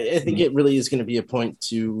 Yeah, I think it really is going to be a point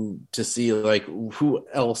to see like who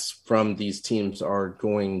else from these teams are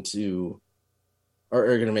going to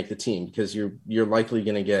make the team, because you're likely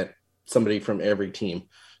going to get somebody from every team.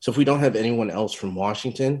 So if we don't have anyone else from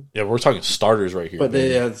Washington, yeah, we're talking starters right here. But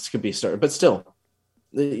this could be a starter. But still,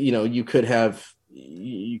 you could have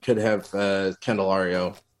Candelario.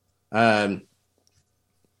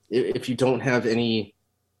 If you don't have any,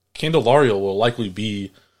 Candelario will likely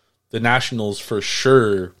be the Nationals for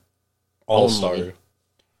sure all-star.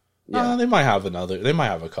 Yeah. They might have another. They might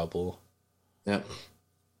have a couple. Yeah.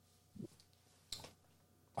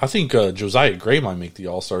 I think Josiah Gray might make the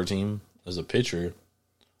all-star team as a pitcher.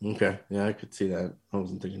 Okay. Yeah, I could see that. I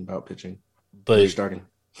wasn't thinking about pitching. But starting.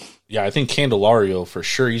 Yeah, I think Candelario for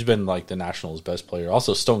sure. He's been like the Nationals' best player.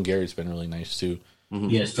 Also, Stone Garrett's been really nice too. Mm-hmm.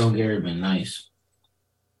 Yeah, Stone Garrett been nice.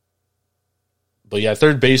 But yeah,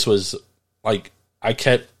 third base was like I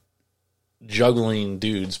kept juggling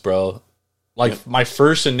dudes, bro. Like my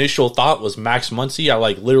first initial thought was Max Muncy. I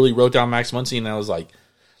like literally wrote down Max Muncy, and I was like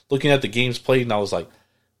looking at the games played, and I was like,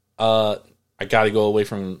 I got to go away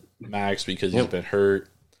from Max because he's been hurt.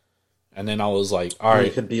 And then I was like, all right.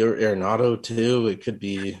 It could be Arenado too. It could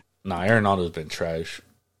be. Nah, Arenado's been trash.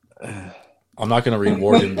 I'm not gonna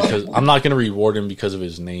reward him because of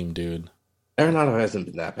his name, dude. Arenado hasn't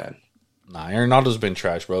been that bad. Nah, Arenado's been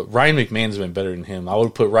trash, bro. Ryan McMahon's been better than him. I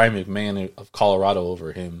would put Ryan McMahon of Colorado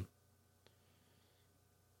over him.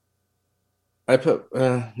 No,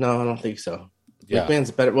 I don't think so. Yeah.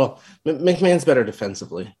 McMahon's better. Well, McMahon's better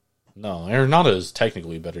defensively. No, Arenado is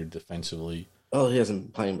technically better defensively. Oh, he hasn't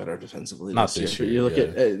been playing better defensively Not this year. You look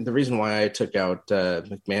at the reason why I took out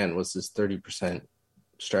McMahon was his 30%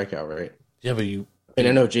 strikeout rate. Yeah, but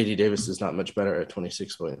I know JD Davis is not much better at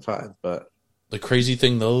 26.5, but the crazy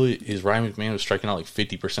thing though is Ryan McMahon was striking out like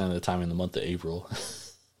 50% of the time in the month of April.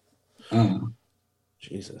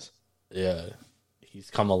 Jesus. Yeah, he's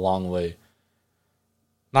come a long way.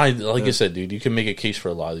 I said, dude, you can make a case for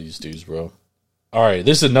a lot of these dudes, bro. All right,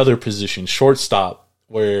 this is another position, shortstop,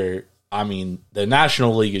 where the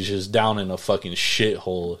National League is just down in a fucking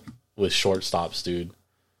shithole with shortstops, dude.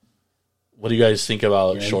 What do you guys think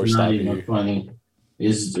about shortstop it's not even here? funny.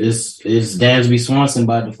 It's Dansby Swanson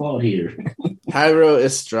by default here. Jairo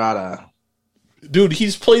Estrada. Dude,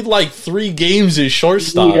 he's played like 3 games as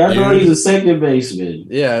shortstop. I know he's a second baseman.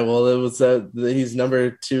 Yeah, well, it was he's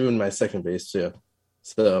number 2 in my second base too.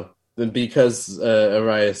 So because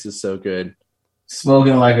Arias is so good,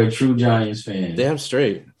 spoken like a true Giants fan. damn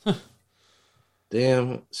straight.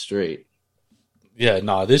 Damn straight.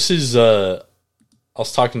 Yeah, this is I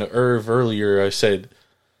was talking to Irv earlier. I said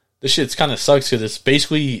this shit's kind of sucks because it's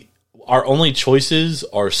basically our only choices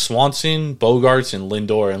are Swanson, Bogarts, and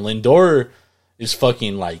Lindor. And Lindor is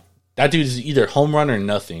fucking like that dude is either home run or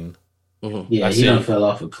nothing. Mm-hmm. Yeah, he done fell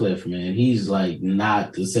off a cliff, man. He's like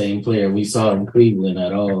not the same player we saw in Cleveland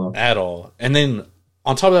at all. At all. And then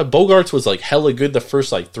on top of that, Bogarts was like hella good the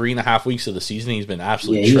first like 3.5 weeks of the season. He's been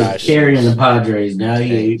absolutely trash. He was carrying the Padres. Now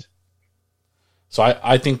he ain't. So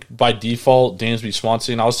I think by default, Dansby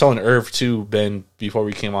Swanson. I was telling Irv too, Ben, before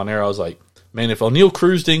we came on air. I was like, man, if O'Neal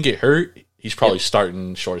Cruz didn't get hurt, he's probably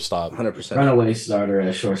starting shortstop. 100%. Runaway starter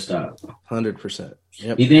at shortstop. 100%.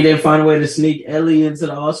 Yep. You think they'd find a way to sneak Ellie into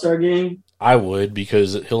the All-Star game? I would,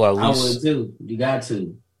 because he'll at least. I would too. You got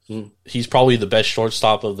to. He's probably the best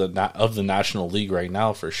shortstop of the National League right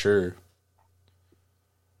now for sure.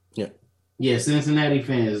 Yeah, Cincinnati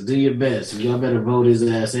fans, do your best. Y'all better vote his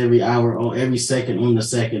ass every hour, or every second, on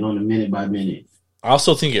the minute by minute. I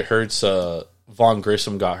also think it hurts. Vaughn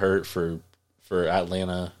Grissom got hurt for for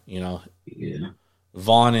Atlanta. Yeah.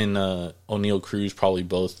 Vaughn and O'Neal Cruz probably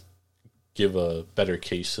both give a better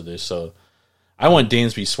case to this. So I went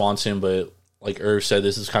Dansby Swanson, but like Irv said,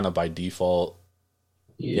 this is kind of by default.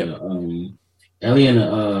 Yeah. Ellie in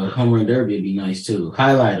the home run derby would be nice too.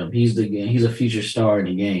 Highlight him. He's a future star in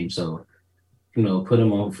the game. So, put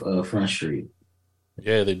him on Front Street.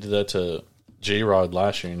 Yeah, they did that to J-Rod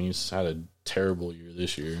last year, and he's had a terrible year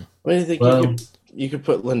this year. What do you think? You could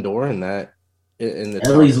put Lindor in that. In the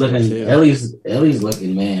Ellie's looking. Too. Ellie's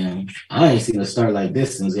looking. Man, I ain't seen a start like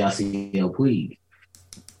this since Yasiel Puig.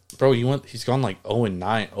 Bro, he's gone like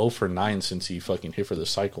 0 for 9 since he fucking hit for the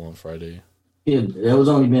cycle on Friday. Yeah, that's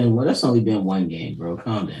only been one game, bro.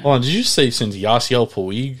 Calm down. Hold on, did you say since Yasiel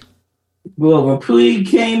Puig? Well, when Puig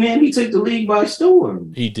came in, he took the league by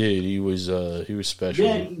storm. He did. He was special.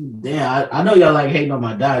 Damn, I know y'all like hating on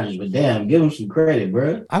my Dodgers, but damn, give him some credit,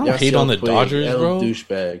 bro. I don't hate on the Dodgers, bro.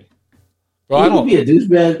 Douchebag. Bro, he could be a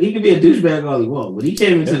douchebag. He could be a douchebag all he wants. When he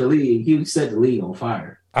came into the league, he would set the league on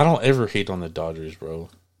fire. I don't ever hate on the Dodgers, bro.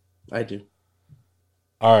 I do.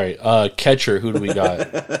 All right, catcher. Who do we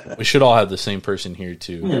got? We should all have the same person here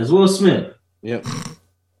too. Yeah, it's Will Smith. Yep.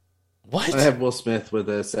 What? I have Will Smith with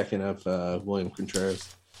a second of William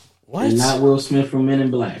Contreras. What? And not Will Smith from Men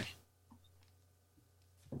in Black.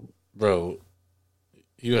 Bro,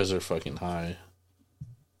 you guys are fucking high.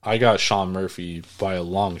 I got Sean Murphy by a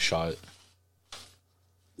long shot.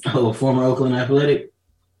 Oh, former Oakland Athletic.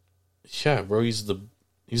 Yeah, bro, he's the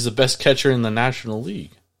best catcher in the National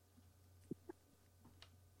League.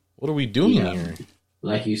 What are we doing here?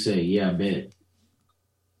 Like you say, yeah, I bet.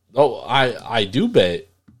 Oh, I do bet,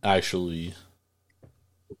 actually.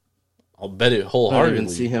 I'll bet it wholeheartedly. I don't even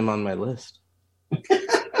see him on my list.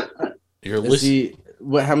 Your list?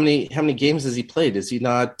 How many games has he played? Is he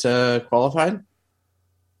not qualified?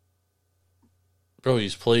 Bro,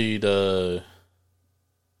 he's played let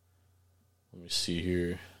me see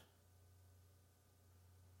here.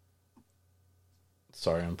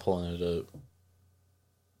 Sorry, I'm pulling it up.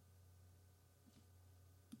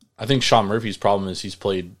 I think Sean Murphy's problem is he's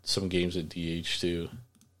played some games at DH too.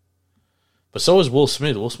 But so is Will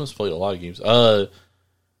Smith. Will Smith's played a lot of games.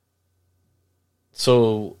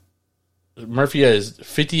 So Murphy has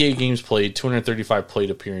 58 games played, 235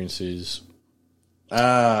 plate appearances.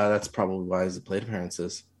 That's probably why his plate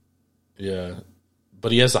appearances. Yeah.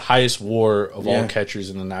 But he has the highest WAR of all catchers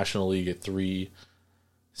in the National League at 3.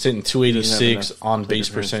 Sitting 286, on base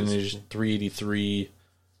percentage 383.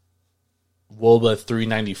 Woba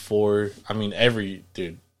 394. I mean,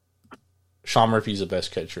 Sean Murphy's the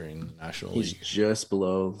best catcher in the National League. He's just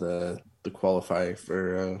below the qualify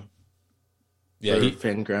for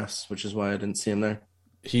Fangraphs, which is why I didn't see him there.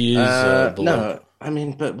 He is below. No, I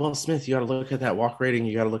mean, but Will Smith, you got to look at that walk rating.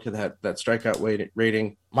 You got to look at that strikeout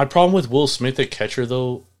rating. My problem with Will Smith at catcher,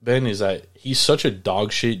 though, Ben, is that he's such a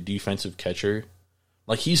dog shit defensive catcher.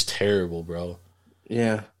 Like, he's terrible, bro.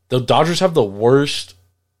 Yeah. The Dodgers have the worst.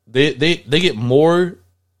 They get more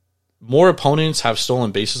opponents have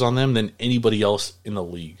stolen bases on them than anybody else in the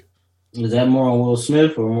league. Is that more on Will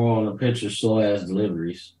Smith or more on the pitcher's slow-ass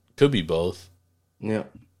deliveries? Could be both. Yeah.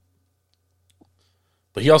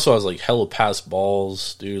 But he also has, like, hella pass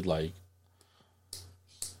balls, dude. Like,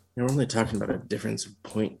 we're only talking about a difference of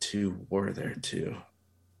 0.2 WAR there, too,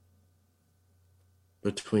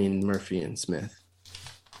 between Murphy and Smith.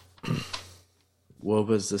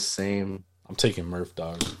 Woba's the same. I'm taking Murph,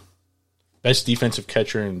 dog. Best defensive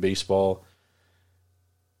catcher in baseball.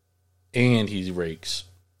 And he rakes.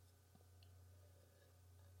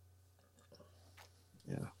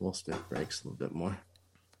 Yeah, Will Smith breaks a little bit more.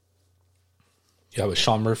 Yeah, but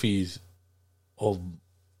Sean Murphy's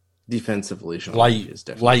defensively, Sean Murphy is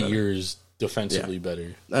definitely light better. Years defensively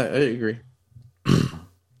better. I agree.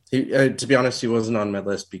 To be honest, he wasn't on my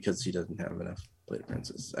list because he doesn't have enough plate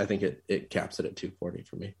appearances. I think it caps it at 240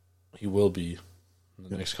 for me. He will be in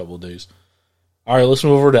the next couple of days. All right, let's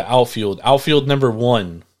move over to outfield. Outfield number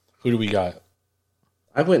 1. Who do we got?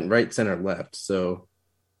 I went right, center, left. So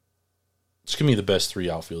just give me the best 3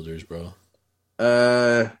 outfielders, bro.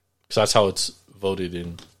 Because that's how it's voted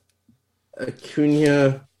in.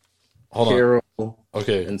 Acuna, Carroll,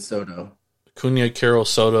 okay, and Soto. Acuna, Carroll,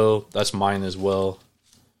 Soto. That's mine as well.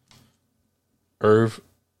 Irv.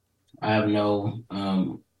 I have no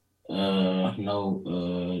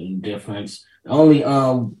difference. Only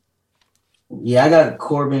I got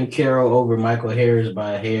Corbin Carroll over Michael Harris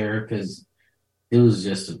by a hair because dude's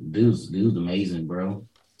amazing, bro.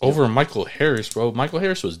 Over Michael Harris, bro. Michael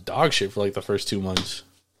Harris was dog shit for like the first 2 months.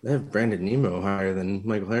 They have Brandon Nemo higher than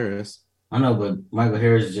Michael Harris. I know, but Michael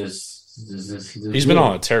Harris he's been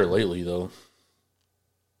on a tear lately, though.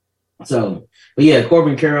 So, but yeah,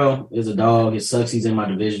 Corbin Carroll is a dog. It sucks he's in my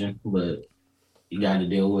division, but you got to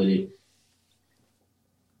deal with it.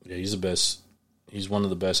 Yeah, he's the best. He's one of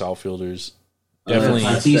the best outfielders. Definitely.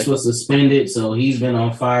 Tatis was suspended, so he's been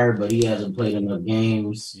on fire, but he hasn't played enough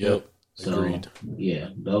games. Yep. So, agreed. yeah,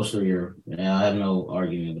 those three are. Yeah, I have no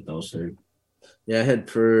argument with those three. Yeah, I had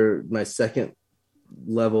for my second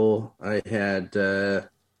level, I had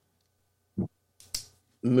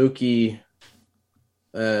Mookie,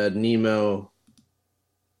 Nemo,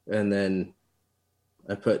 and then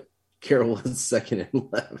I put Carroll as second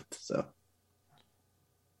and left. So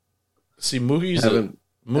see, Mookie's I have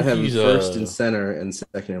first and center and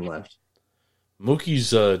second and left.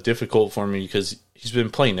 Mookie's difficult for me because he's been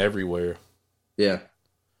playing everywhere. Yeah.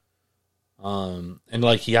 And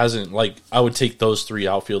like he hasn't I would take those three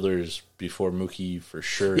outfielders before Mookie for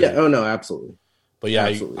sure. Yeah. Oh no, absolutely. But yeah,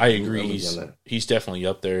 absolutely. I agree. He's definitely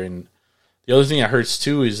up there. And the other thing that hurts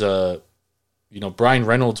too is Brian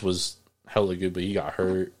Reynolds was hella good, but he got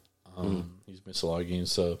hurt. He's missed a lot of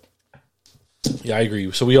games. So yeah, I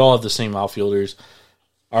agree. So we all have the same outfielders.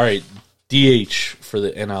 All right, DH for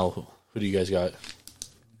the NL. Who do you guys got?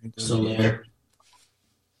 Soler.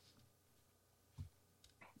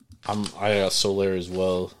 I got Soler as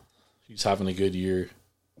well. He's having a good year.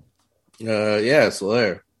 Yeah,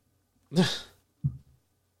 Soler.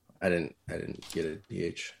 I didn't get a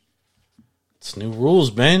DH. It's new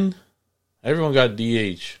rules, Ben. Everyone got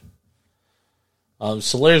DH.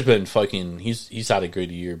 Soler's been he's had a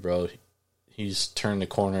good year, bro. He's turned the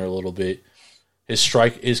corner a little bit.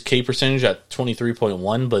 His K percentage at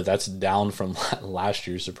 23.1, but that's down from last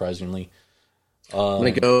year, surprisingly. I'm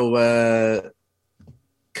gonna go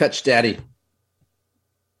Kutch Daddy.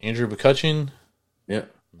 Andrew McCutchen? Yeah.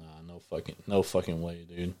 Nah, no fucking way,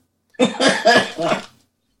 dude.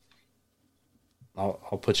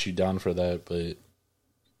 I'll put you down for that, but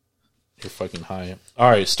you're fucking high. All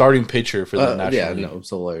right, starting pitcher for the National League. Yeah, no,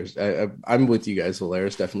 Soler's. I'm with you guys.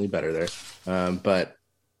 Soler's definitely better there. But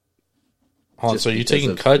hold on, so you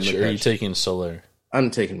taking Kutch or are you taking Soler?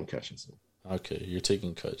 I'm taking McCutchen. Okay, you're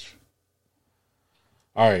taking Kutch.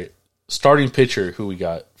 All right, starting pitcher. Who we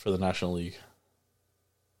got for the National League?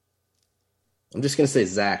 I'm just gonna say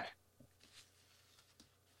Zach.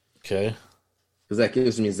 Okay. Because that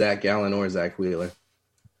gives me Zach Gallen or Zach Wheeler.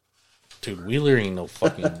 Dude, Wheeler ain't no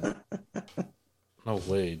fucking... no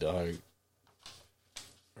way, dog.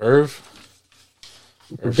 Irv?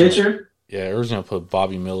 The pitcher? Yeah, Irv's going to put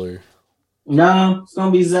Bobby Miller. No, it's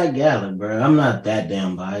going to be Zach Gallen, bro. I'm not that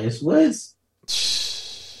damn biased. What?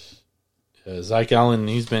 Yeah, Zach Gallen,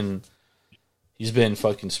 he's been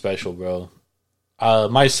fucking special, bro.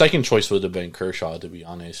 My second choice would have been Kershaw, to be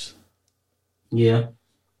honest. Yeah.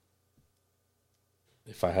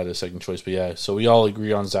 If I had a second choice, but yeah, so we all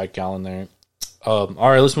agree on Zach Gallen there. All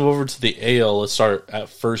right, let's move over to the AL. Let's start at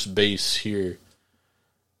first base here.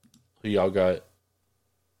 Who y'all got?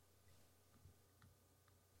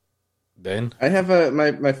 Ben? I have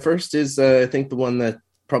my first is I think the one that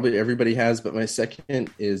probably everybody has, but my second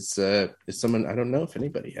is someone I don't know if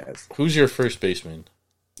anybody has. Who's your first baseman?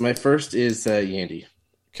 My first is Yandy.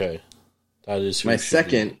 Okay, that is who my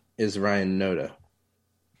second is Ryan Noda.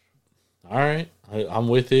 All right, I'm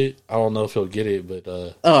with it. I don't know if he'll get it, but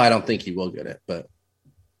I don't think he will get it, but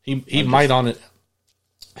he might on it.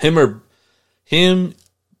 But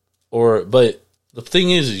the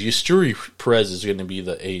thing is Yusturi Perez is going to be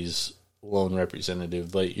the A's lone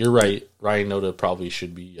representative. But you're right, Ryan Noda probably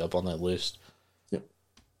should be up on that list. Yep.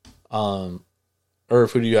 Irv,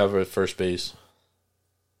 who do you have at first base?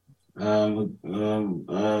 I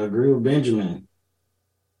agree with Benjamin.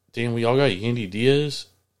 Damn, we all got Yandy Diaz.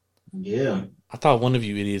 Yeah. I thought one of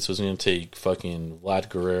you idiots was going to take fucking Vlad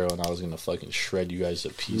Guerrero, and I was going to fucking shred you guys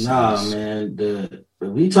to pieces. Nah, man.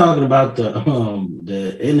 We talking about the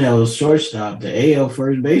NL shortstop, the AL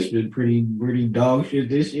first baseman, pretty dog shit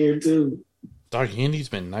this year too. Dog Yandy's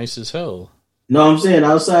been nice as hell. No, I'm saying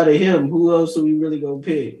outside of him, who else are we really gonna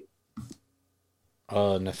pick?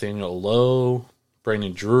 Nathaniel Lowe,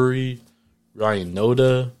 Brandon Drury, Ryan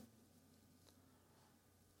Noda.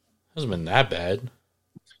 Hasn't been that bad.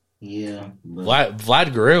 Yeah,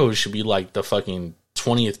 Vlad Guerrero should be like the fucking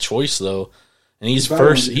 20th choice though, and he's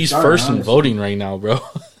first. He's first in voting right now, bro.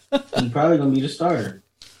 He's probably gonna be the starter.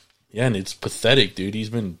 Yeah, and it's pathetic, dude.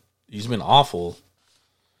 He's been awful.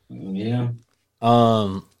 Yeah.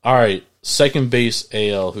 All right, second base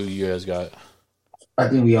AL. Who you guys got? I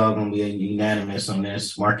think we all gonna be unanimous on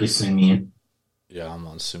this. Marcus Semien. Yeah, I'm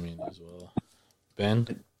on Semien as well. Ben,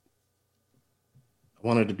 I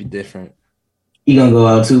wanted to be different. He gonna go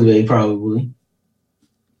Altuve probably.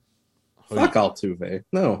 Fuck Altuve.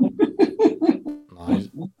 No. No,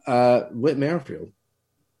 Whit Merrifield.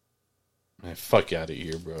 Man, fuck out of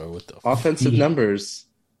here, bro. What the Offensive numbers.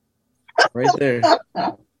 Right there.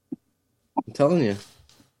 I'm telling you.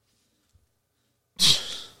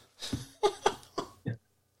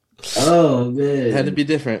 Oh man, It had to be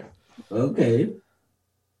different. okay.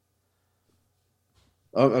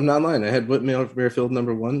 Oh, I'm not lying. I had Whit Merrifield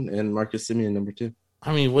number 1 and Marcus Semien number 2.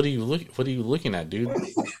 I mean, what are you looking at, dude?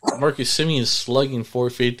 Marcus Semien is slugging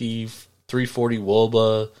 450, 340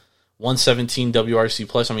 WOBA, 117 WRC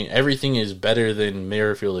plus. I mean, everything is better than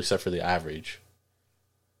Merrifield except for the average.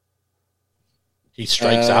 He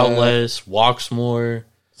strikes out less, walks more.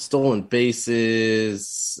 Stolen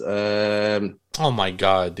bases. Oh my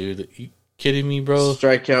god, dude. Are you kidding me, bro?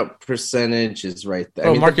 Strikeout percentage is right there.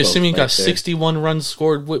 Bro, I mean, Marcus they're both Semien right got there. 61 runs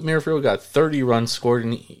scored. Whit Merrifield got 30 runs scored,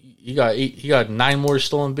 and he got 9 more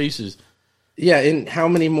stolen bases. Yeah, and how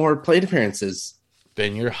many more plate appearances?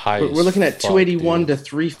 Ben, you're high. We're looking at 281 dude. to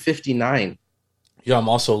 359. Yeah, I'm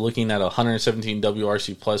also looking at 117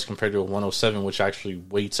 WRC plus compared to a 107, which actually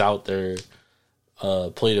weights out their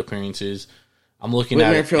plate appearances. I'm looking Whit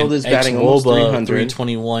at Merrifield an is batting almost ex-WOBA 300.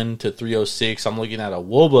 321 to 306. I'm looking at a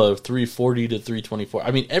WOBA of 340 to 324. I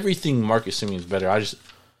mean, everything Marcus Semien is better. I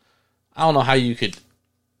don't know how you could.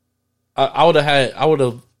 I would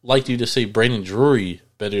have liked you to say Brandon Drury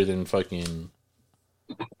better than fucking.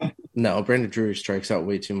 No, Brandon Drury strikes out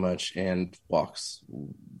way too much and walks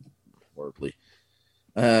horribly.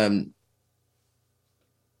 No.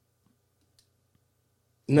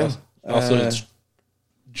 Also, it's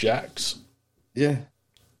Jax. Yeah.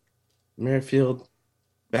 Merrifield,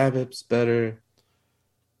 BABIP's better.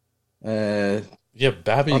 Yeah,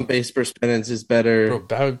 Babbitt. On base percentage is better. Bro,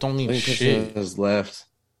 Babbitt don't mean Lincoln shit. is left.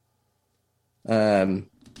 Yeah.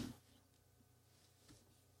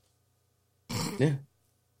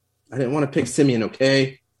 I didn't want to pick Semien,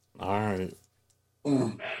 okay? All right.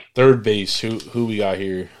 Third base. Who we got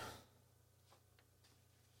here?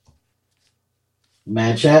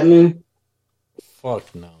 Matt Chapman,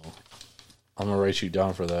 Fuck no. I'm gonna write you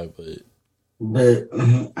down for that, but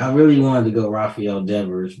I really wanted to go Rafael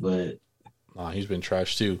Devers, but nah, he's been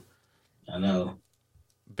trashed too. I know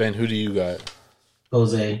Ben, who do you got?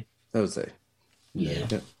 Jose. Jose. Yeah.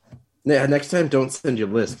 Yeah, next time don't send your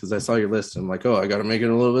list because I saw your list and I'm like, oh, I got to make it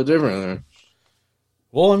a little bit different there.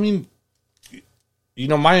 Well, I mean, you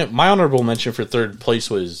know, my honorable mention for third place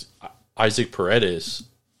was Isaac Paredes,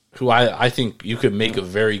 who I think you could make a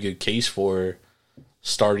very good case for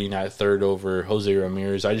starting at third over Jose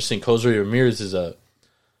Ramirez. I just think Jose Ramirez is a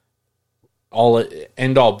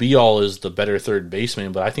end all be all is the better third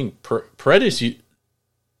baseman, but I think Paredes,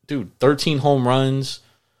 dude, 13 home runs,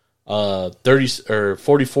 30 or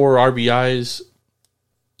 44 RBIs.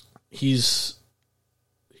 He's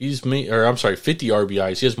made, or I'm sorry, 50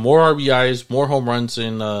 RBIs. He has more RBIs, more home runs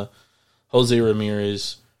than Jose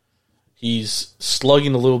Ramirez. He's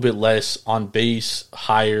slugging a little bit less, on base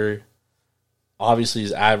higher. Obviously,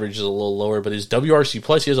 his average is a little lower, but his WRC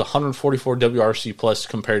plus, he has 144 WRC plus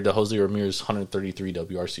compared to Jose Ramirez's 133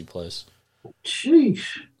 WRC plus.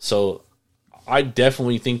 Sheesh. So I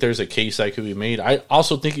definitely think there's a case that could be made. I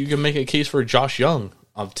also think you can make a case for Josh Young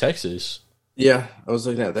of Texas. Yeah, I was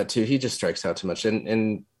looking at that too. He just strikes out too much.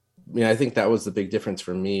 And I think that was the big difference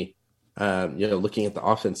for me. Looking at the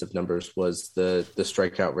offensive numbers was the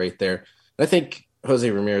strikeout rate there. And I think Jose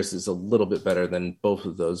Ramirez is a little bit better than both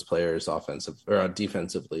of those players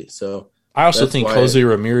defensively. So I also think Jose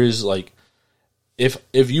Ramirez, like, if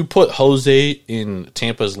you put Jose in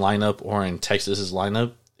Tampa's lineup or in Texas's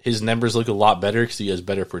lineup, his numbers look a lot better because he has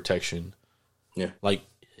better protection. Yeah. Like,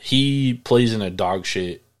 he plays in a dog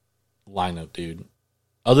shit lineup, dude.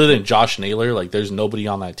 Other than Josh Naylor, like, there's nobody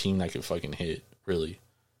on that team that can fucking hit, really.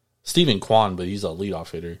 Steven Kwan, but he's a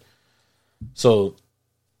leadoff hitter. So,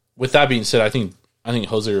 with that being said, I think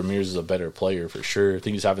Jose Ramirez is a better player for sure. I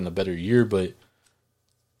think he's having a better year, but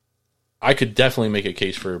I could definitely make a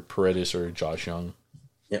case for Paredes or Josh Young.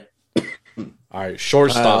 Yep. All right,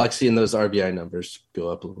 shortstop. I like seeing those RBI numbers go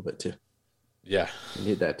up a little bit too. Yeah. I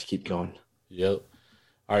need that to keep going. Yep.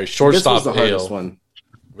 All right, shortstop. This was the hardest one.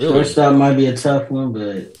 Really? Shortstop might be a tough one,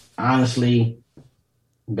 but honestly,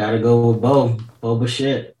 gotta go with Bo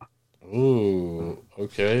Bichette. Ooh,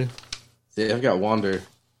 okay. See, I've got Wander.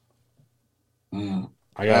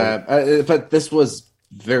 I got, but this was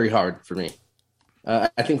very hard for me. I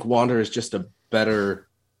think Wander is just a better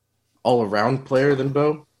all-around player than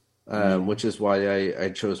Bo, which is why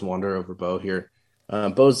I chose Wander over Bo here.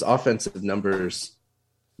 Bo's offensive numbers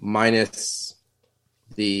minus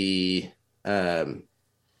the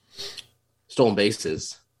stolen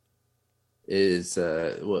bases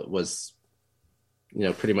was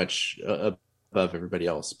pretty much above everybody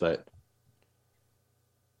else. But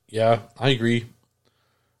Yeah, I agree.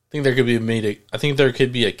 I think there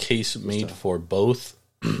could be a case made for both.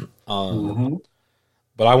 But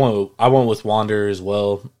I went with Wander as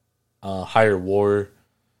well. Higher WAR.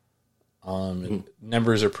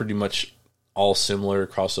 Numbers are pretty much all similar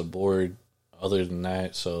across the board. Other than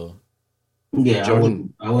that, so yeah,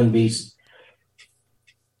 Jordan. I wouldn't be.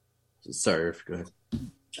 Sorry, go ahead.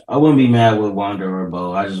 I wouldn't be mad with Wander or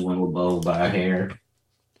Bo. I just went with Bo by a hair.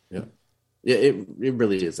 Yeah, it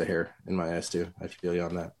really is a hair in my eyes too. I feel you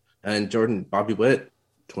on that. And Jordan, Bobby Witt,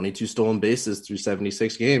 22 stolen bases through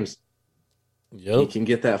 76 games. Yep. He can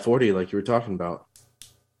get that 40 like you were talking about.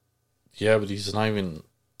 Yeah, but he's not even.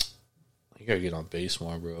 You gotta get on base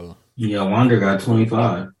more, bro. Yeah, Wander got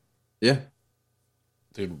 25. Yeah.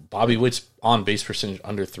 Dude, Bobby Witt's on base percentage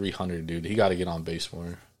under 300, dude. He got to get on base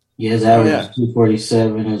more. Yeah, his average is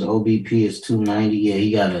 247. His OBP is 290. Yeah,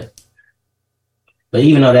 he got it. But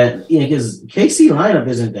even though that, because KC lineup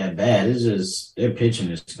isn't that bad. It's just their pitching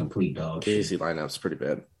is complete dog shit. KC lineup's pretty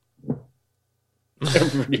bad. They're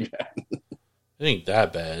pretty bad. It ain't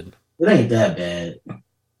that bad. It ain't that bad.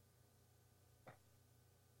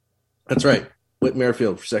 That's right. Whit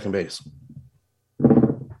Merrifield for second base.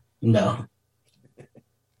 No.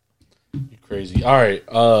 You crazy. All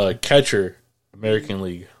right. Catcher, American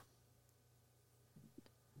League.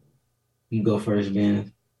 You go first,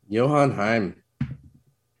 Ben. Johan Heim.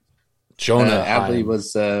 Jonah Adley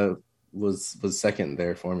Heim. was second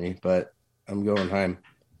there for me, but I'm going Heim.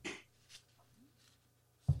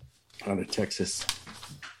 Out of Texas.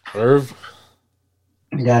 Irv.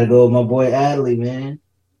 I gotta go with my boy Adley, man.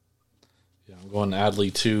 Yeah, I'm going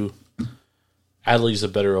Adley too. Adley's a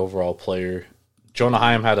better overall player. Jonah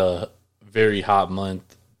Heim had a very hot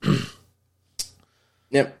month.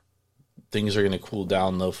 Yep. Things are going to cool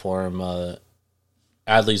down though for him.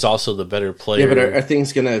 Adley's also the better player. Yeah, but are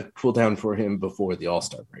things going to cool down for him before the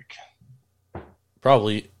All-Star break?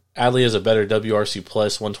 Probably. Adley has a better WRC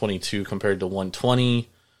plus 122 compared to 120.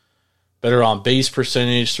 Better on base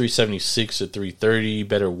percentage, 376 to 330.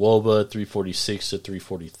 Better WOBA, 346 to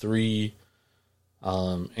 343.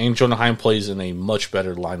 And Jonah Heim plays in a much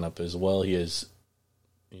better lineup as well. He has,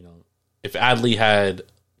 if Adley had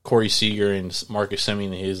Corey Seager and Marcus Semien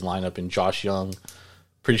in his lineup and Josh Young,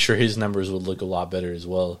 pretty sure his numbers would look a lot better as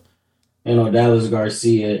well. Dallas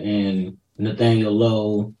Garcia and Nathaniel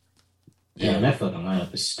Lowe. Yeah, that fucking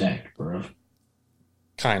lineup is stacked, bro.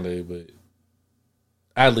 Kind of, but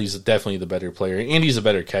Adley's definitely the better player. And he's a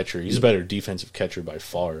better catcher. He's a better defensive catcher by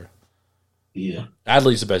far. Yeah.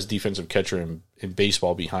 Adley's the best defensive catcher in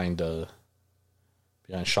baseball behind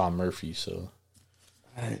Sean Murphy. So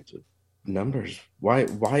numbers. Why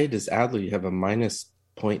does Adley have a minus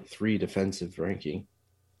 0.3 defensive ranking?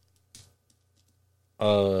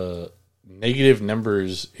 Negative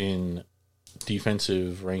numbers in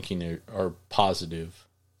defensive ranking are positive.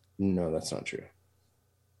 No, that's not true.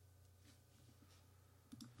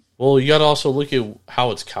 Well, you got to also look at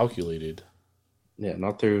how it's calculated. Yeah,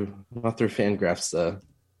 not through Fangraphs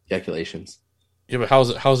calculations. Yeah, but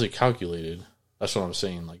how's it calculated? That's what I'm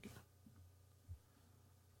saying. Like,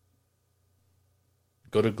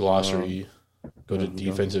 go to glossary, go to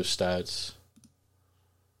defensive stats.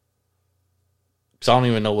 Because I don't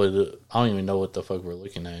even know what the fuck we're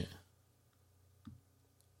looking at.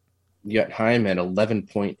 You got Heim at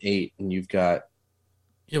 11.8, and you've got.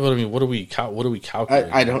 Yeah, but I mean, what are we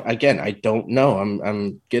calculating? I don't know.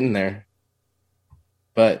 I'm getting there.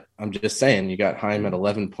 But I'm just saying, you got Heim at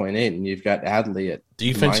 11.8, and you've got Adley at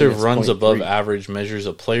defensive runs 0.3. above average measures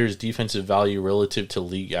a player's defensive value relative to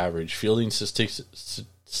league average. Fielding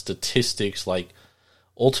statistics like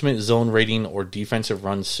ultimate zone rating or defensive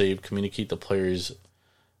runs saved communicate the player's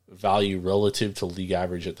value relative to league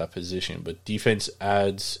average at that position. But defense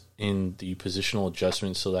adds in the positional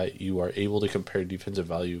adjustments so that you are able to compare defensive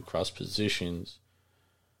value across positions.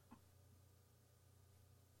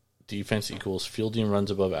 Defense equals fielding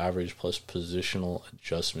runs above average plus positional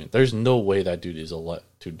adjustment. There's no way that dude is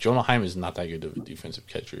Dude, Jonah Heim is not that good of a defensive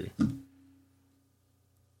catcher. Very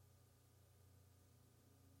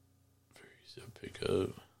easy to pick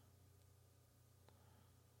up.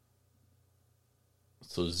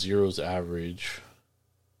 So zero's average.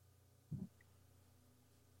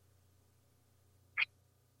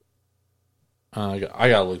 I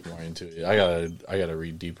gotta look more into it. I gotta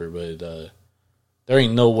read deeper, but there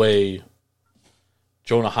ain't no way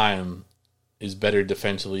Jonah Heim is better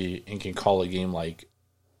defensively and can call a game like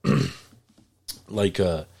Adley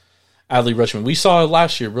Rutschman. We saw it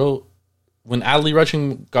last year, bro. When Adley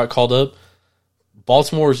Rutschman got called up,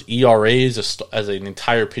 Baltimore's ERA as an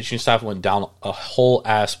entire pitching staff went down a whole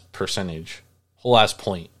ass percentage. Whole ass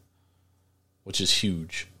point, which is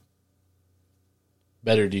huge.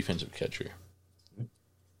 Better defensive catcher.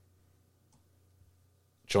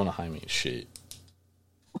 Jonah Jaime is shit.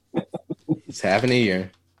 He's having a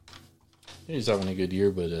year. He's having a good year,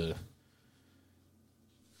 but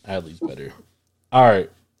Adley's better. All right.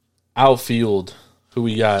 Outfield. Who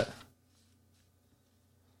we got?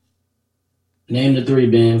 Name the three,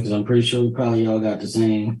 Ben, because I'm pretty sure we probably all got the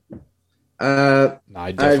same. No,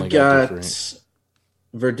 I definitely I've got different.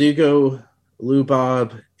 Verdugo,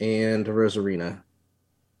 Lubob, and Rosarina.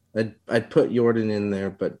 I'd put Jordan in there,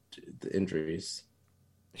 but the injuries.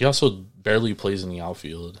 He also barely plays in the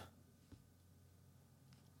outfield.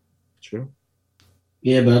 True.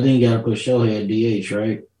 Yeah, but I think you got to put Shohei at DH,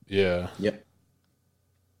 right? Yeah. Yep.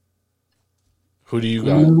 Who do you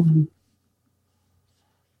got?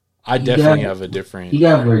 I definitely have a different. You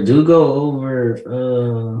got Verdugo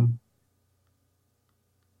over.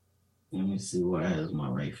 Let me see where has my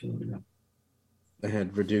right fielder. I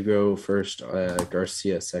had Verdugo first,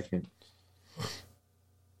 Garcia second.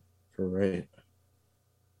 For right.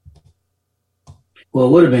 Well, it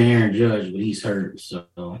would have been Aaron Judge, but he's hurt, so.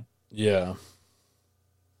 Yeah.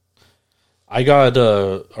 I got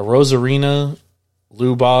a Rosarina,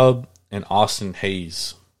 Lubob, and Austin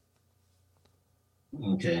Hayes.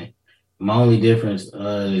 Okay. My only difference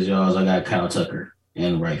is y'all's I got Kyle Tucker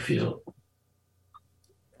in right field.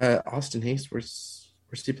 Austin Hayes, where's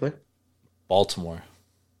he play? Baltimore.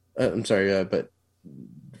 I'm sorry, but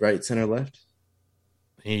right, center, left?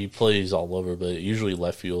 He plays all over, but usually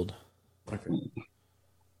left field. Okay.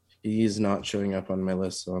 He's not showing up on my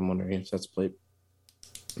list, so I'm wondering if that's plate.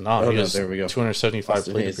 No, he has there we go. 275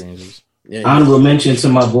 Austin plate Hayes. appearances. Yeah, Honorable mention to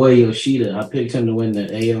my boy Yoshida. I picked him to win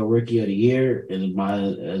the AL Rookie of the Year as my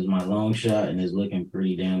long shot, and it's looking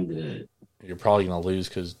pretty damn good. You're probably going to lose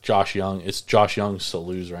because Josh Young. It's Josh Young's to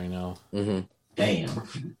lose right now. Mm-hmm.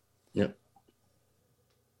 Damn. Yep.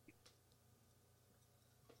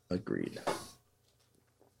 Agreed.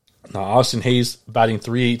 Now, Austin Hayes batting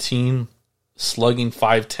 .318, slugging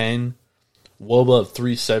 .510, WOBA of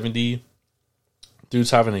 .370.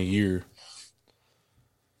 Dude's having a year.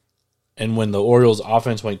 And when the Orioles'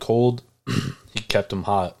 offense went cold, he kept him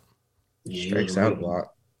hot. Yeah, Strikes out a lot.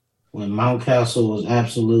 When Mountcastle was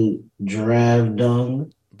absolute giraffe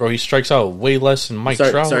dung. Bro, he strikes out way less than Mike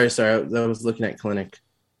Trout. Sorry. I was looking at Clinic.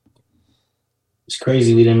 It's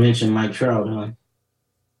crazy we didn't mention Mike Trout, huh?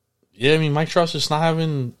 Yeah, I mean, Mike Trout's just not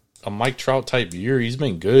having a Mike Trout type year. He's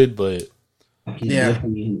been good, but He's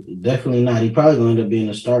definitely not. He's probably going to end up being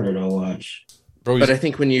a starter, though, watch. bro, But I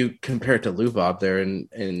think when you compare it to Lubob there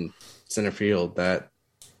in center field, that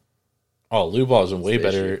Lou Ball's way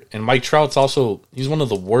better. And Mike Trout's also, he's one of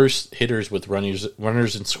the worst hitters with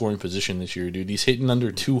runners in scoring position this year, dude. He's hitting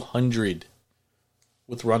under 200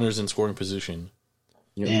 with runners in scoring position.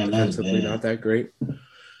 Damn, that's defensively bad. not that great.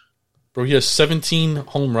 Bro, he has 17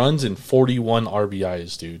 home runs and 41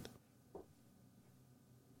 RBIs, dude.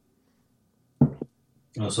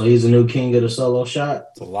 Oh, so he's the new king of the solo shot?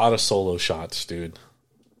 It's a lot of solo shots, dude.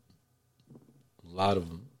 A lot of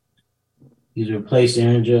them. He's replaced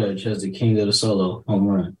Aaron Judge as the king of the solo home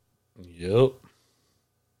run. Yep.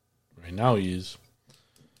 Right now he is.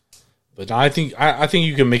 But I think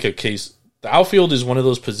you can make a case. The outfield is one of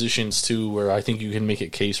those positions too where I think you can make a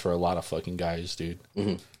case for a lot of fucking guys, dude.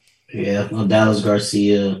 Mm-hmm. Yeah, well, Dallas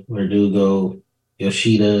Garcia, Verdugo,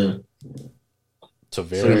 Yoshida.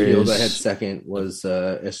 Center field I had Tavares. second was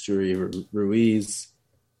Esteury Ruiz.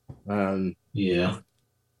 Yeah.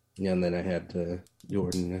 And then I had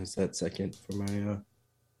Jordan as that second for my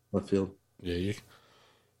left field. Yeah, you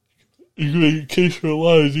can make a case for a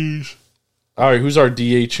lot of dudes. All right, who's our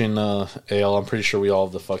DH in AL? I'm pretty sure we all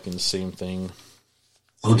have the fucking same thing.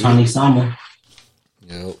 Otani Sama.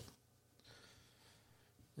 Yep.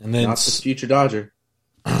 And then Not the future Dodger.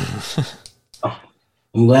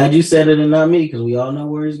 I'm glad you said it and not me because we all know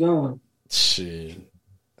where he's going. shit.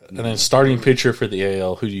 And then starting pitcher for the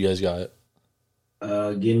AL. Who do you guys got?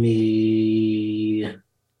 Give me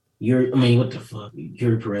what the fuck?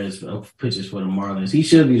 Yuri Perez pitches for the Marlins. He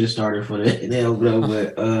should be the starter for the NL,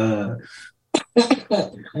 but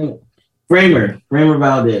Framer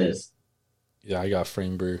Valdez. Yeah, I got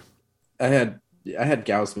Framber. I had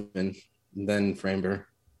Gausman, then Framber.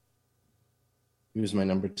 He was my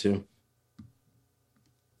number 2.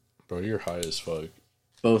 Bro, you're high as fuck.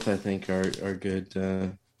 Both I think are good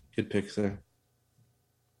good picks there.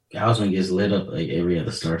 Gausman gets lit up like every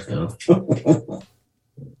other start though.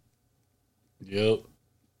 Yep.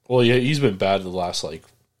 Well, yeah, he's been bad the last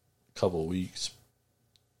couple of weeks.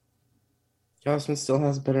 Gausman still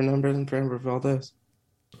has a better number than Framber Valdez.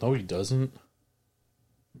 No, he doesn't.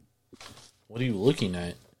 What are you looking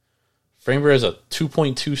at? Framber has a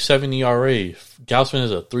 2.27 ERA. Gausman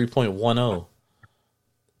has a 3.10.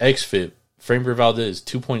 XFIP. Framber Valdez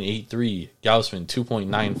 2.83. Gausman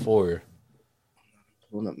 2.94.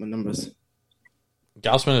 Pulling up my numbers.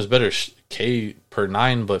 Gausman has better K per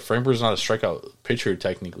 9, but Framber's not a strikeout pitcher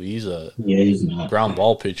technically. He's he's not. ground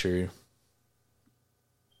ball pitcher.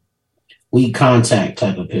 Weak contact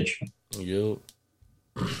type of pitcher. Yep.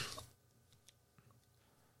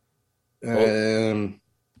 I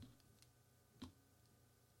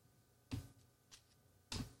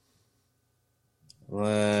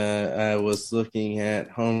was looking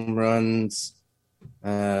at home runs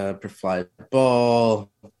per fly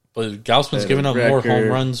ball. But Gausman's giving up more home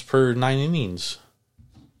runs per 9 innings.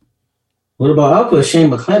 What about I'll put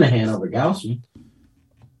Shane McClanahan over Gausman?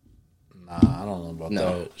 Nah, I don't know about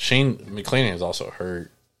that. Shane McClanahan is also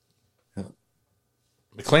hurt.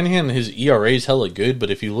 McClanahan, his ERA is hella good,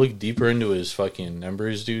 but if you look deeper into his fucking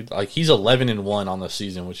numbers, dude, like he's 11-1 on the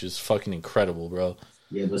season, which is fucking incredible, bro.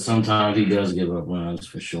 Yeah, but sometimes he does give up runs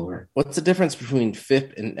for sure. What's the difference between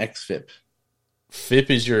FIP and XFIP?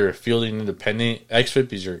 FIP is your fielding independent.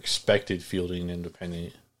 XFIP is your expected fielding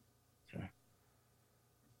independent. Okay.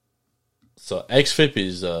 So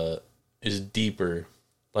XFIP is deeper.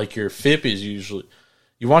 Like your FIP is usually,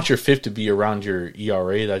 you want your FIP to be around your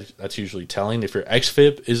ERA. That's usually telling. If your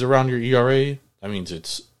XFIP is around your ERA, that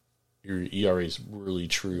means your ERA is really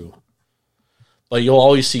true. But you'll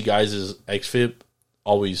always see guys' XFIP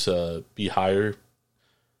always be higher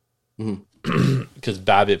because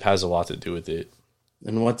BABIP has a lot to do with it.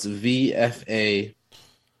 And what's VFA?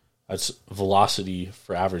 That's velocity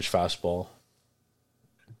for average fastball.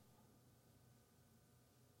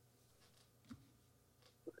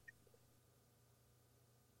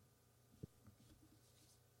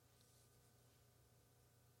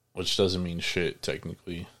 Which doesn't mean shit,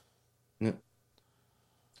 technically. No.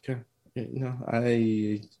 Okay. No,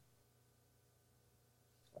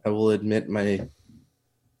 I will admit my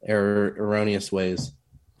erroneous ways.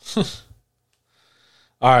 All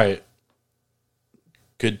right.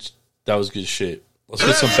 Good. That was good shit. Let's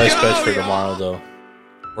get some best bets for tomorrow, though.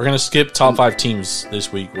 We're going to skip top 5 teams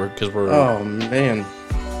this week because we're Oh, man.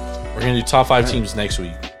 We're going to do top 5 teams next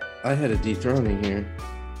week. I had a dethroning here.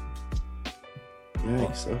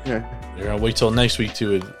 Nice. Okay. You're going to wait till next week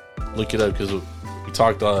to look it up because we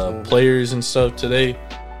talked players and stuff today.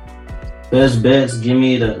 Best bets, give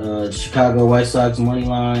me the Chicago White Sox money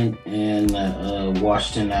line and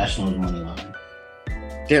Washington Nationals money line.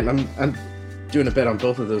 Damn, I'm doing a bet on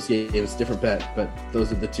both of those games. Different bet, but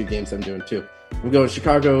those are the 2 games I'm doing too. I'm going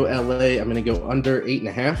Chicago, LA. I'm going to go under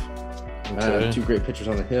 8.5. Okay. 2 great pitchers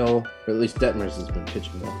on the hill, or at least Detmers has been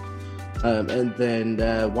pitching well. And then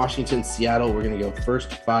Washington, Seattle. We're going to go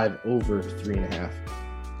first 5 over 3.5.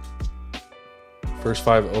 First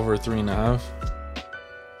 5 over 3.5.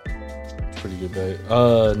 Pretty good bet.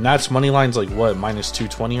 Nats money line's like what? Minus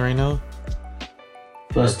 220 right now.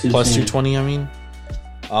 Plus 220. I mean.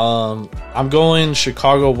 I'm going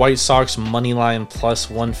Chicago White Sox money line plus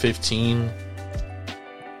 115.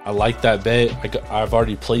 I like that bet. I've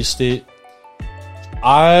already placed it.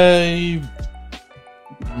 I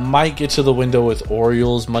might get to the window with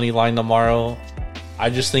Orioles money line tomorrow. I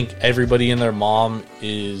just think everybody and their mom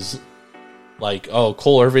is like, oh,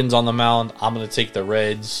 Cole Irvin's on the mound. I'm going to take the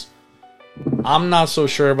Reds. I'm not so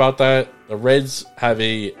sure about that. The Reds have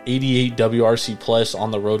a 88 WRC plus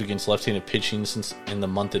on the road against left-handed pitching since in the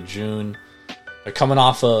month of June. They're coming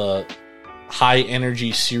off a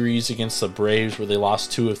high-energy series against the Braves where they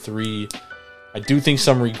lost 2 of 3. I do think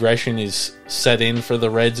some regression is set in for the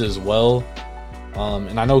Reds as well.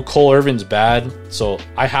 And I know Cole Irvin's bad, so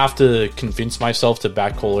I have to convince myself to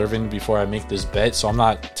back Cole Irvin before I make this bet. So I'm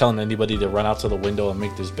not telling anybody to run out to the window and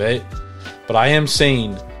make this bet. But I am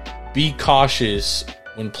saying be cautious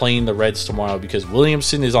when playing the Reds tomorrow because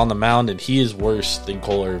Williamson is on the mound and he is worse than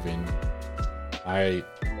Cole Irvin. Alright,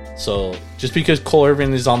 so just because Cole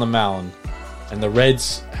Irvin is on the mound and the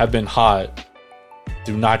Reds have been hot,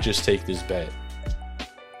 do not just take this bet.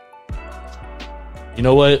 You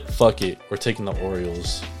know what? Fuck it. We're taking the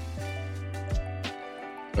Orioles.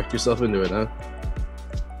 Fuck yourself into it, huh?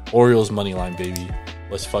 Orioles money line, baby.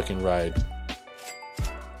 Let's fucking ride.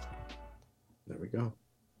 There we go.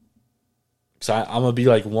 Cause I'm gonna be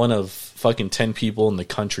like one of fucking 10 people in the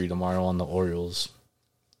country tomorrow on the Orioles.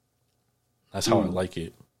 That's how I like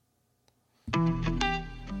it.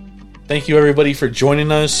 Thank you everybody for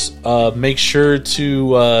joining us. Make sure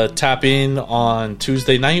to tap in on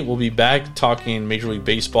Tuesday night. We'll be back talking Major League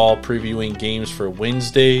Baseball, previewing games for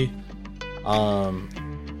Wednesday.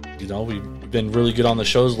 We've been really good on the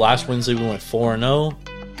shows. Last Wednesday we went 4-0.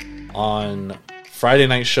 on Friday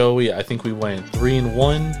night show, I think we went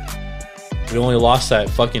 3-1. We only lost that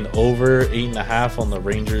fucking over 8.5 on the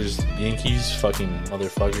Rangers Yankees, fucking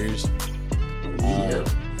motherfuckers.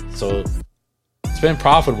 So it's been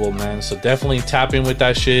profitable, man. So definitely tap in with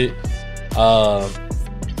that shit.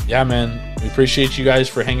 Yeah, man. We appreciate you guys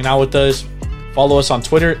for hanging out with us. Follow us on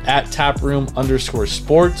Twitter at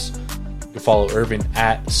taproom_sports. You can follow Irvin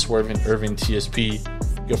at SwervinIrvinTSP.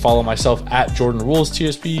 You can follow myself at Jordan Rules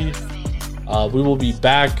TSP. We will be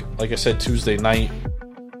back, like I said, Tuesday night.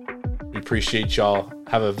 We appreciate y'all.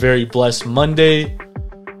 Have a very blessed Monday.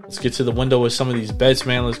 Let's get to the window with some of these bets,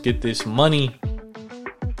 man. Let's get this money.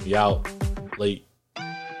 Be out late.